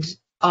 and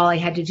all I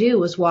had to do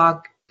was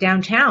walk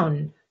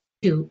downtown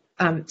to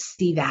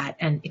see that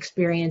and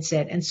experience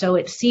it. And so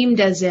it seemed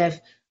as if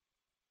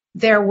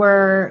there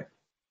were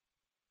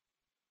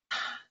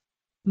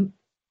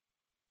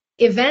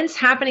events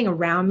happening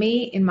around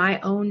me in my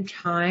own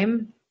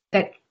time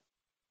that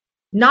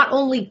not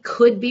only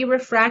could be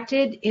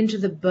refracted into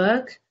the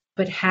book,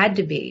 but had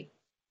to be.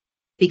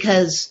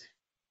 Because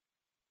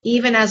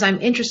even as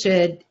I'm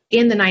interested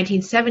in the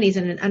 1970s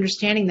and in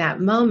understanding that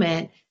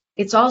moment,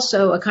 it's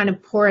also a kind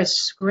of porous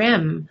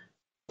scrim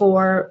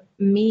for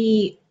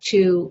me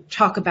to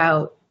talk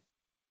about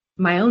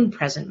my own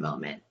present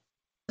moment.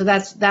 So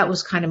that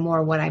was kind of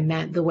more what I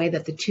meant, the way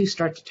that the two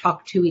start to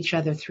talk to each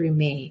other through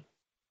me.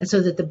 And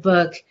so that the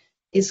book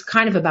is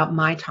kind of about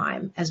my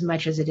time as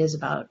much as it is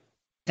about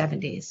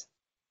 70s.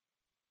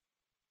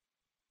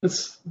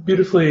 That's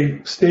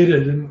beautifully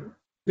stated, and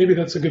maybe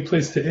that's a good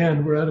place to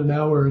end. We're at an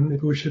hour, and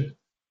maybe we should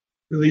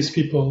release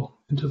people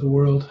into the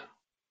world.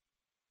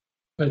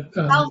 But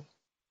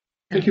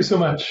thank you so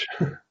much.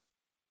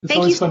 It's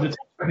always fun to talk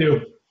with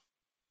you.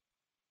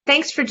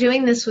 Thanks for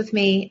doing this with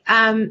me.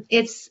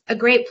 It's a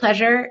great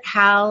pleasure.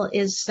 Hal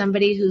is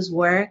somebody whose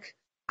work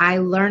I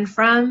learn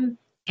from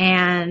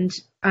and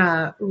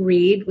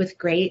read with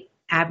great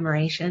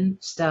admiration.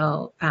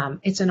 So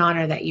it's an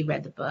honor that you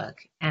read the book.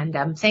 And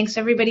thanks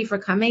everybody for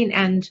coming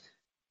and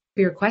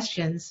for your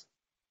questions.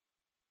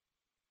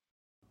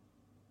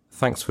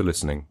 Thanks for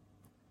listening.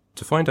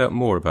 To find out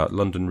more about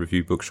London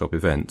Review Bookshop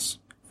events,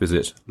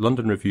 visit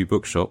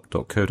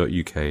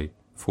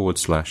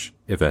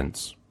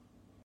londonreviewbookshop.co.uk/events.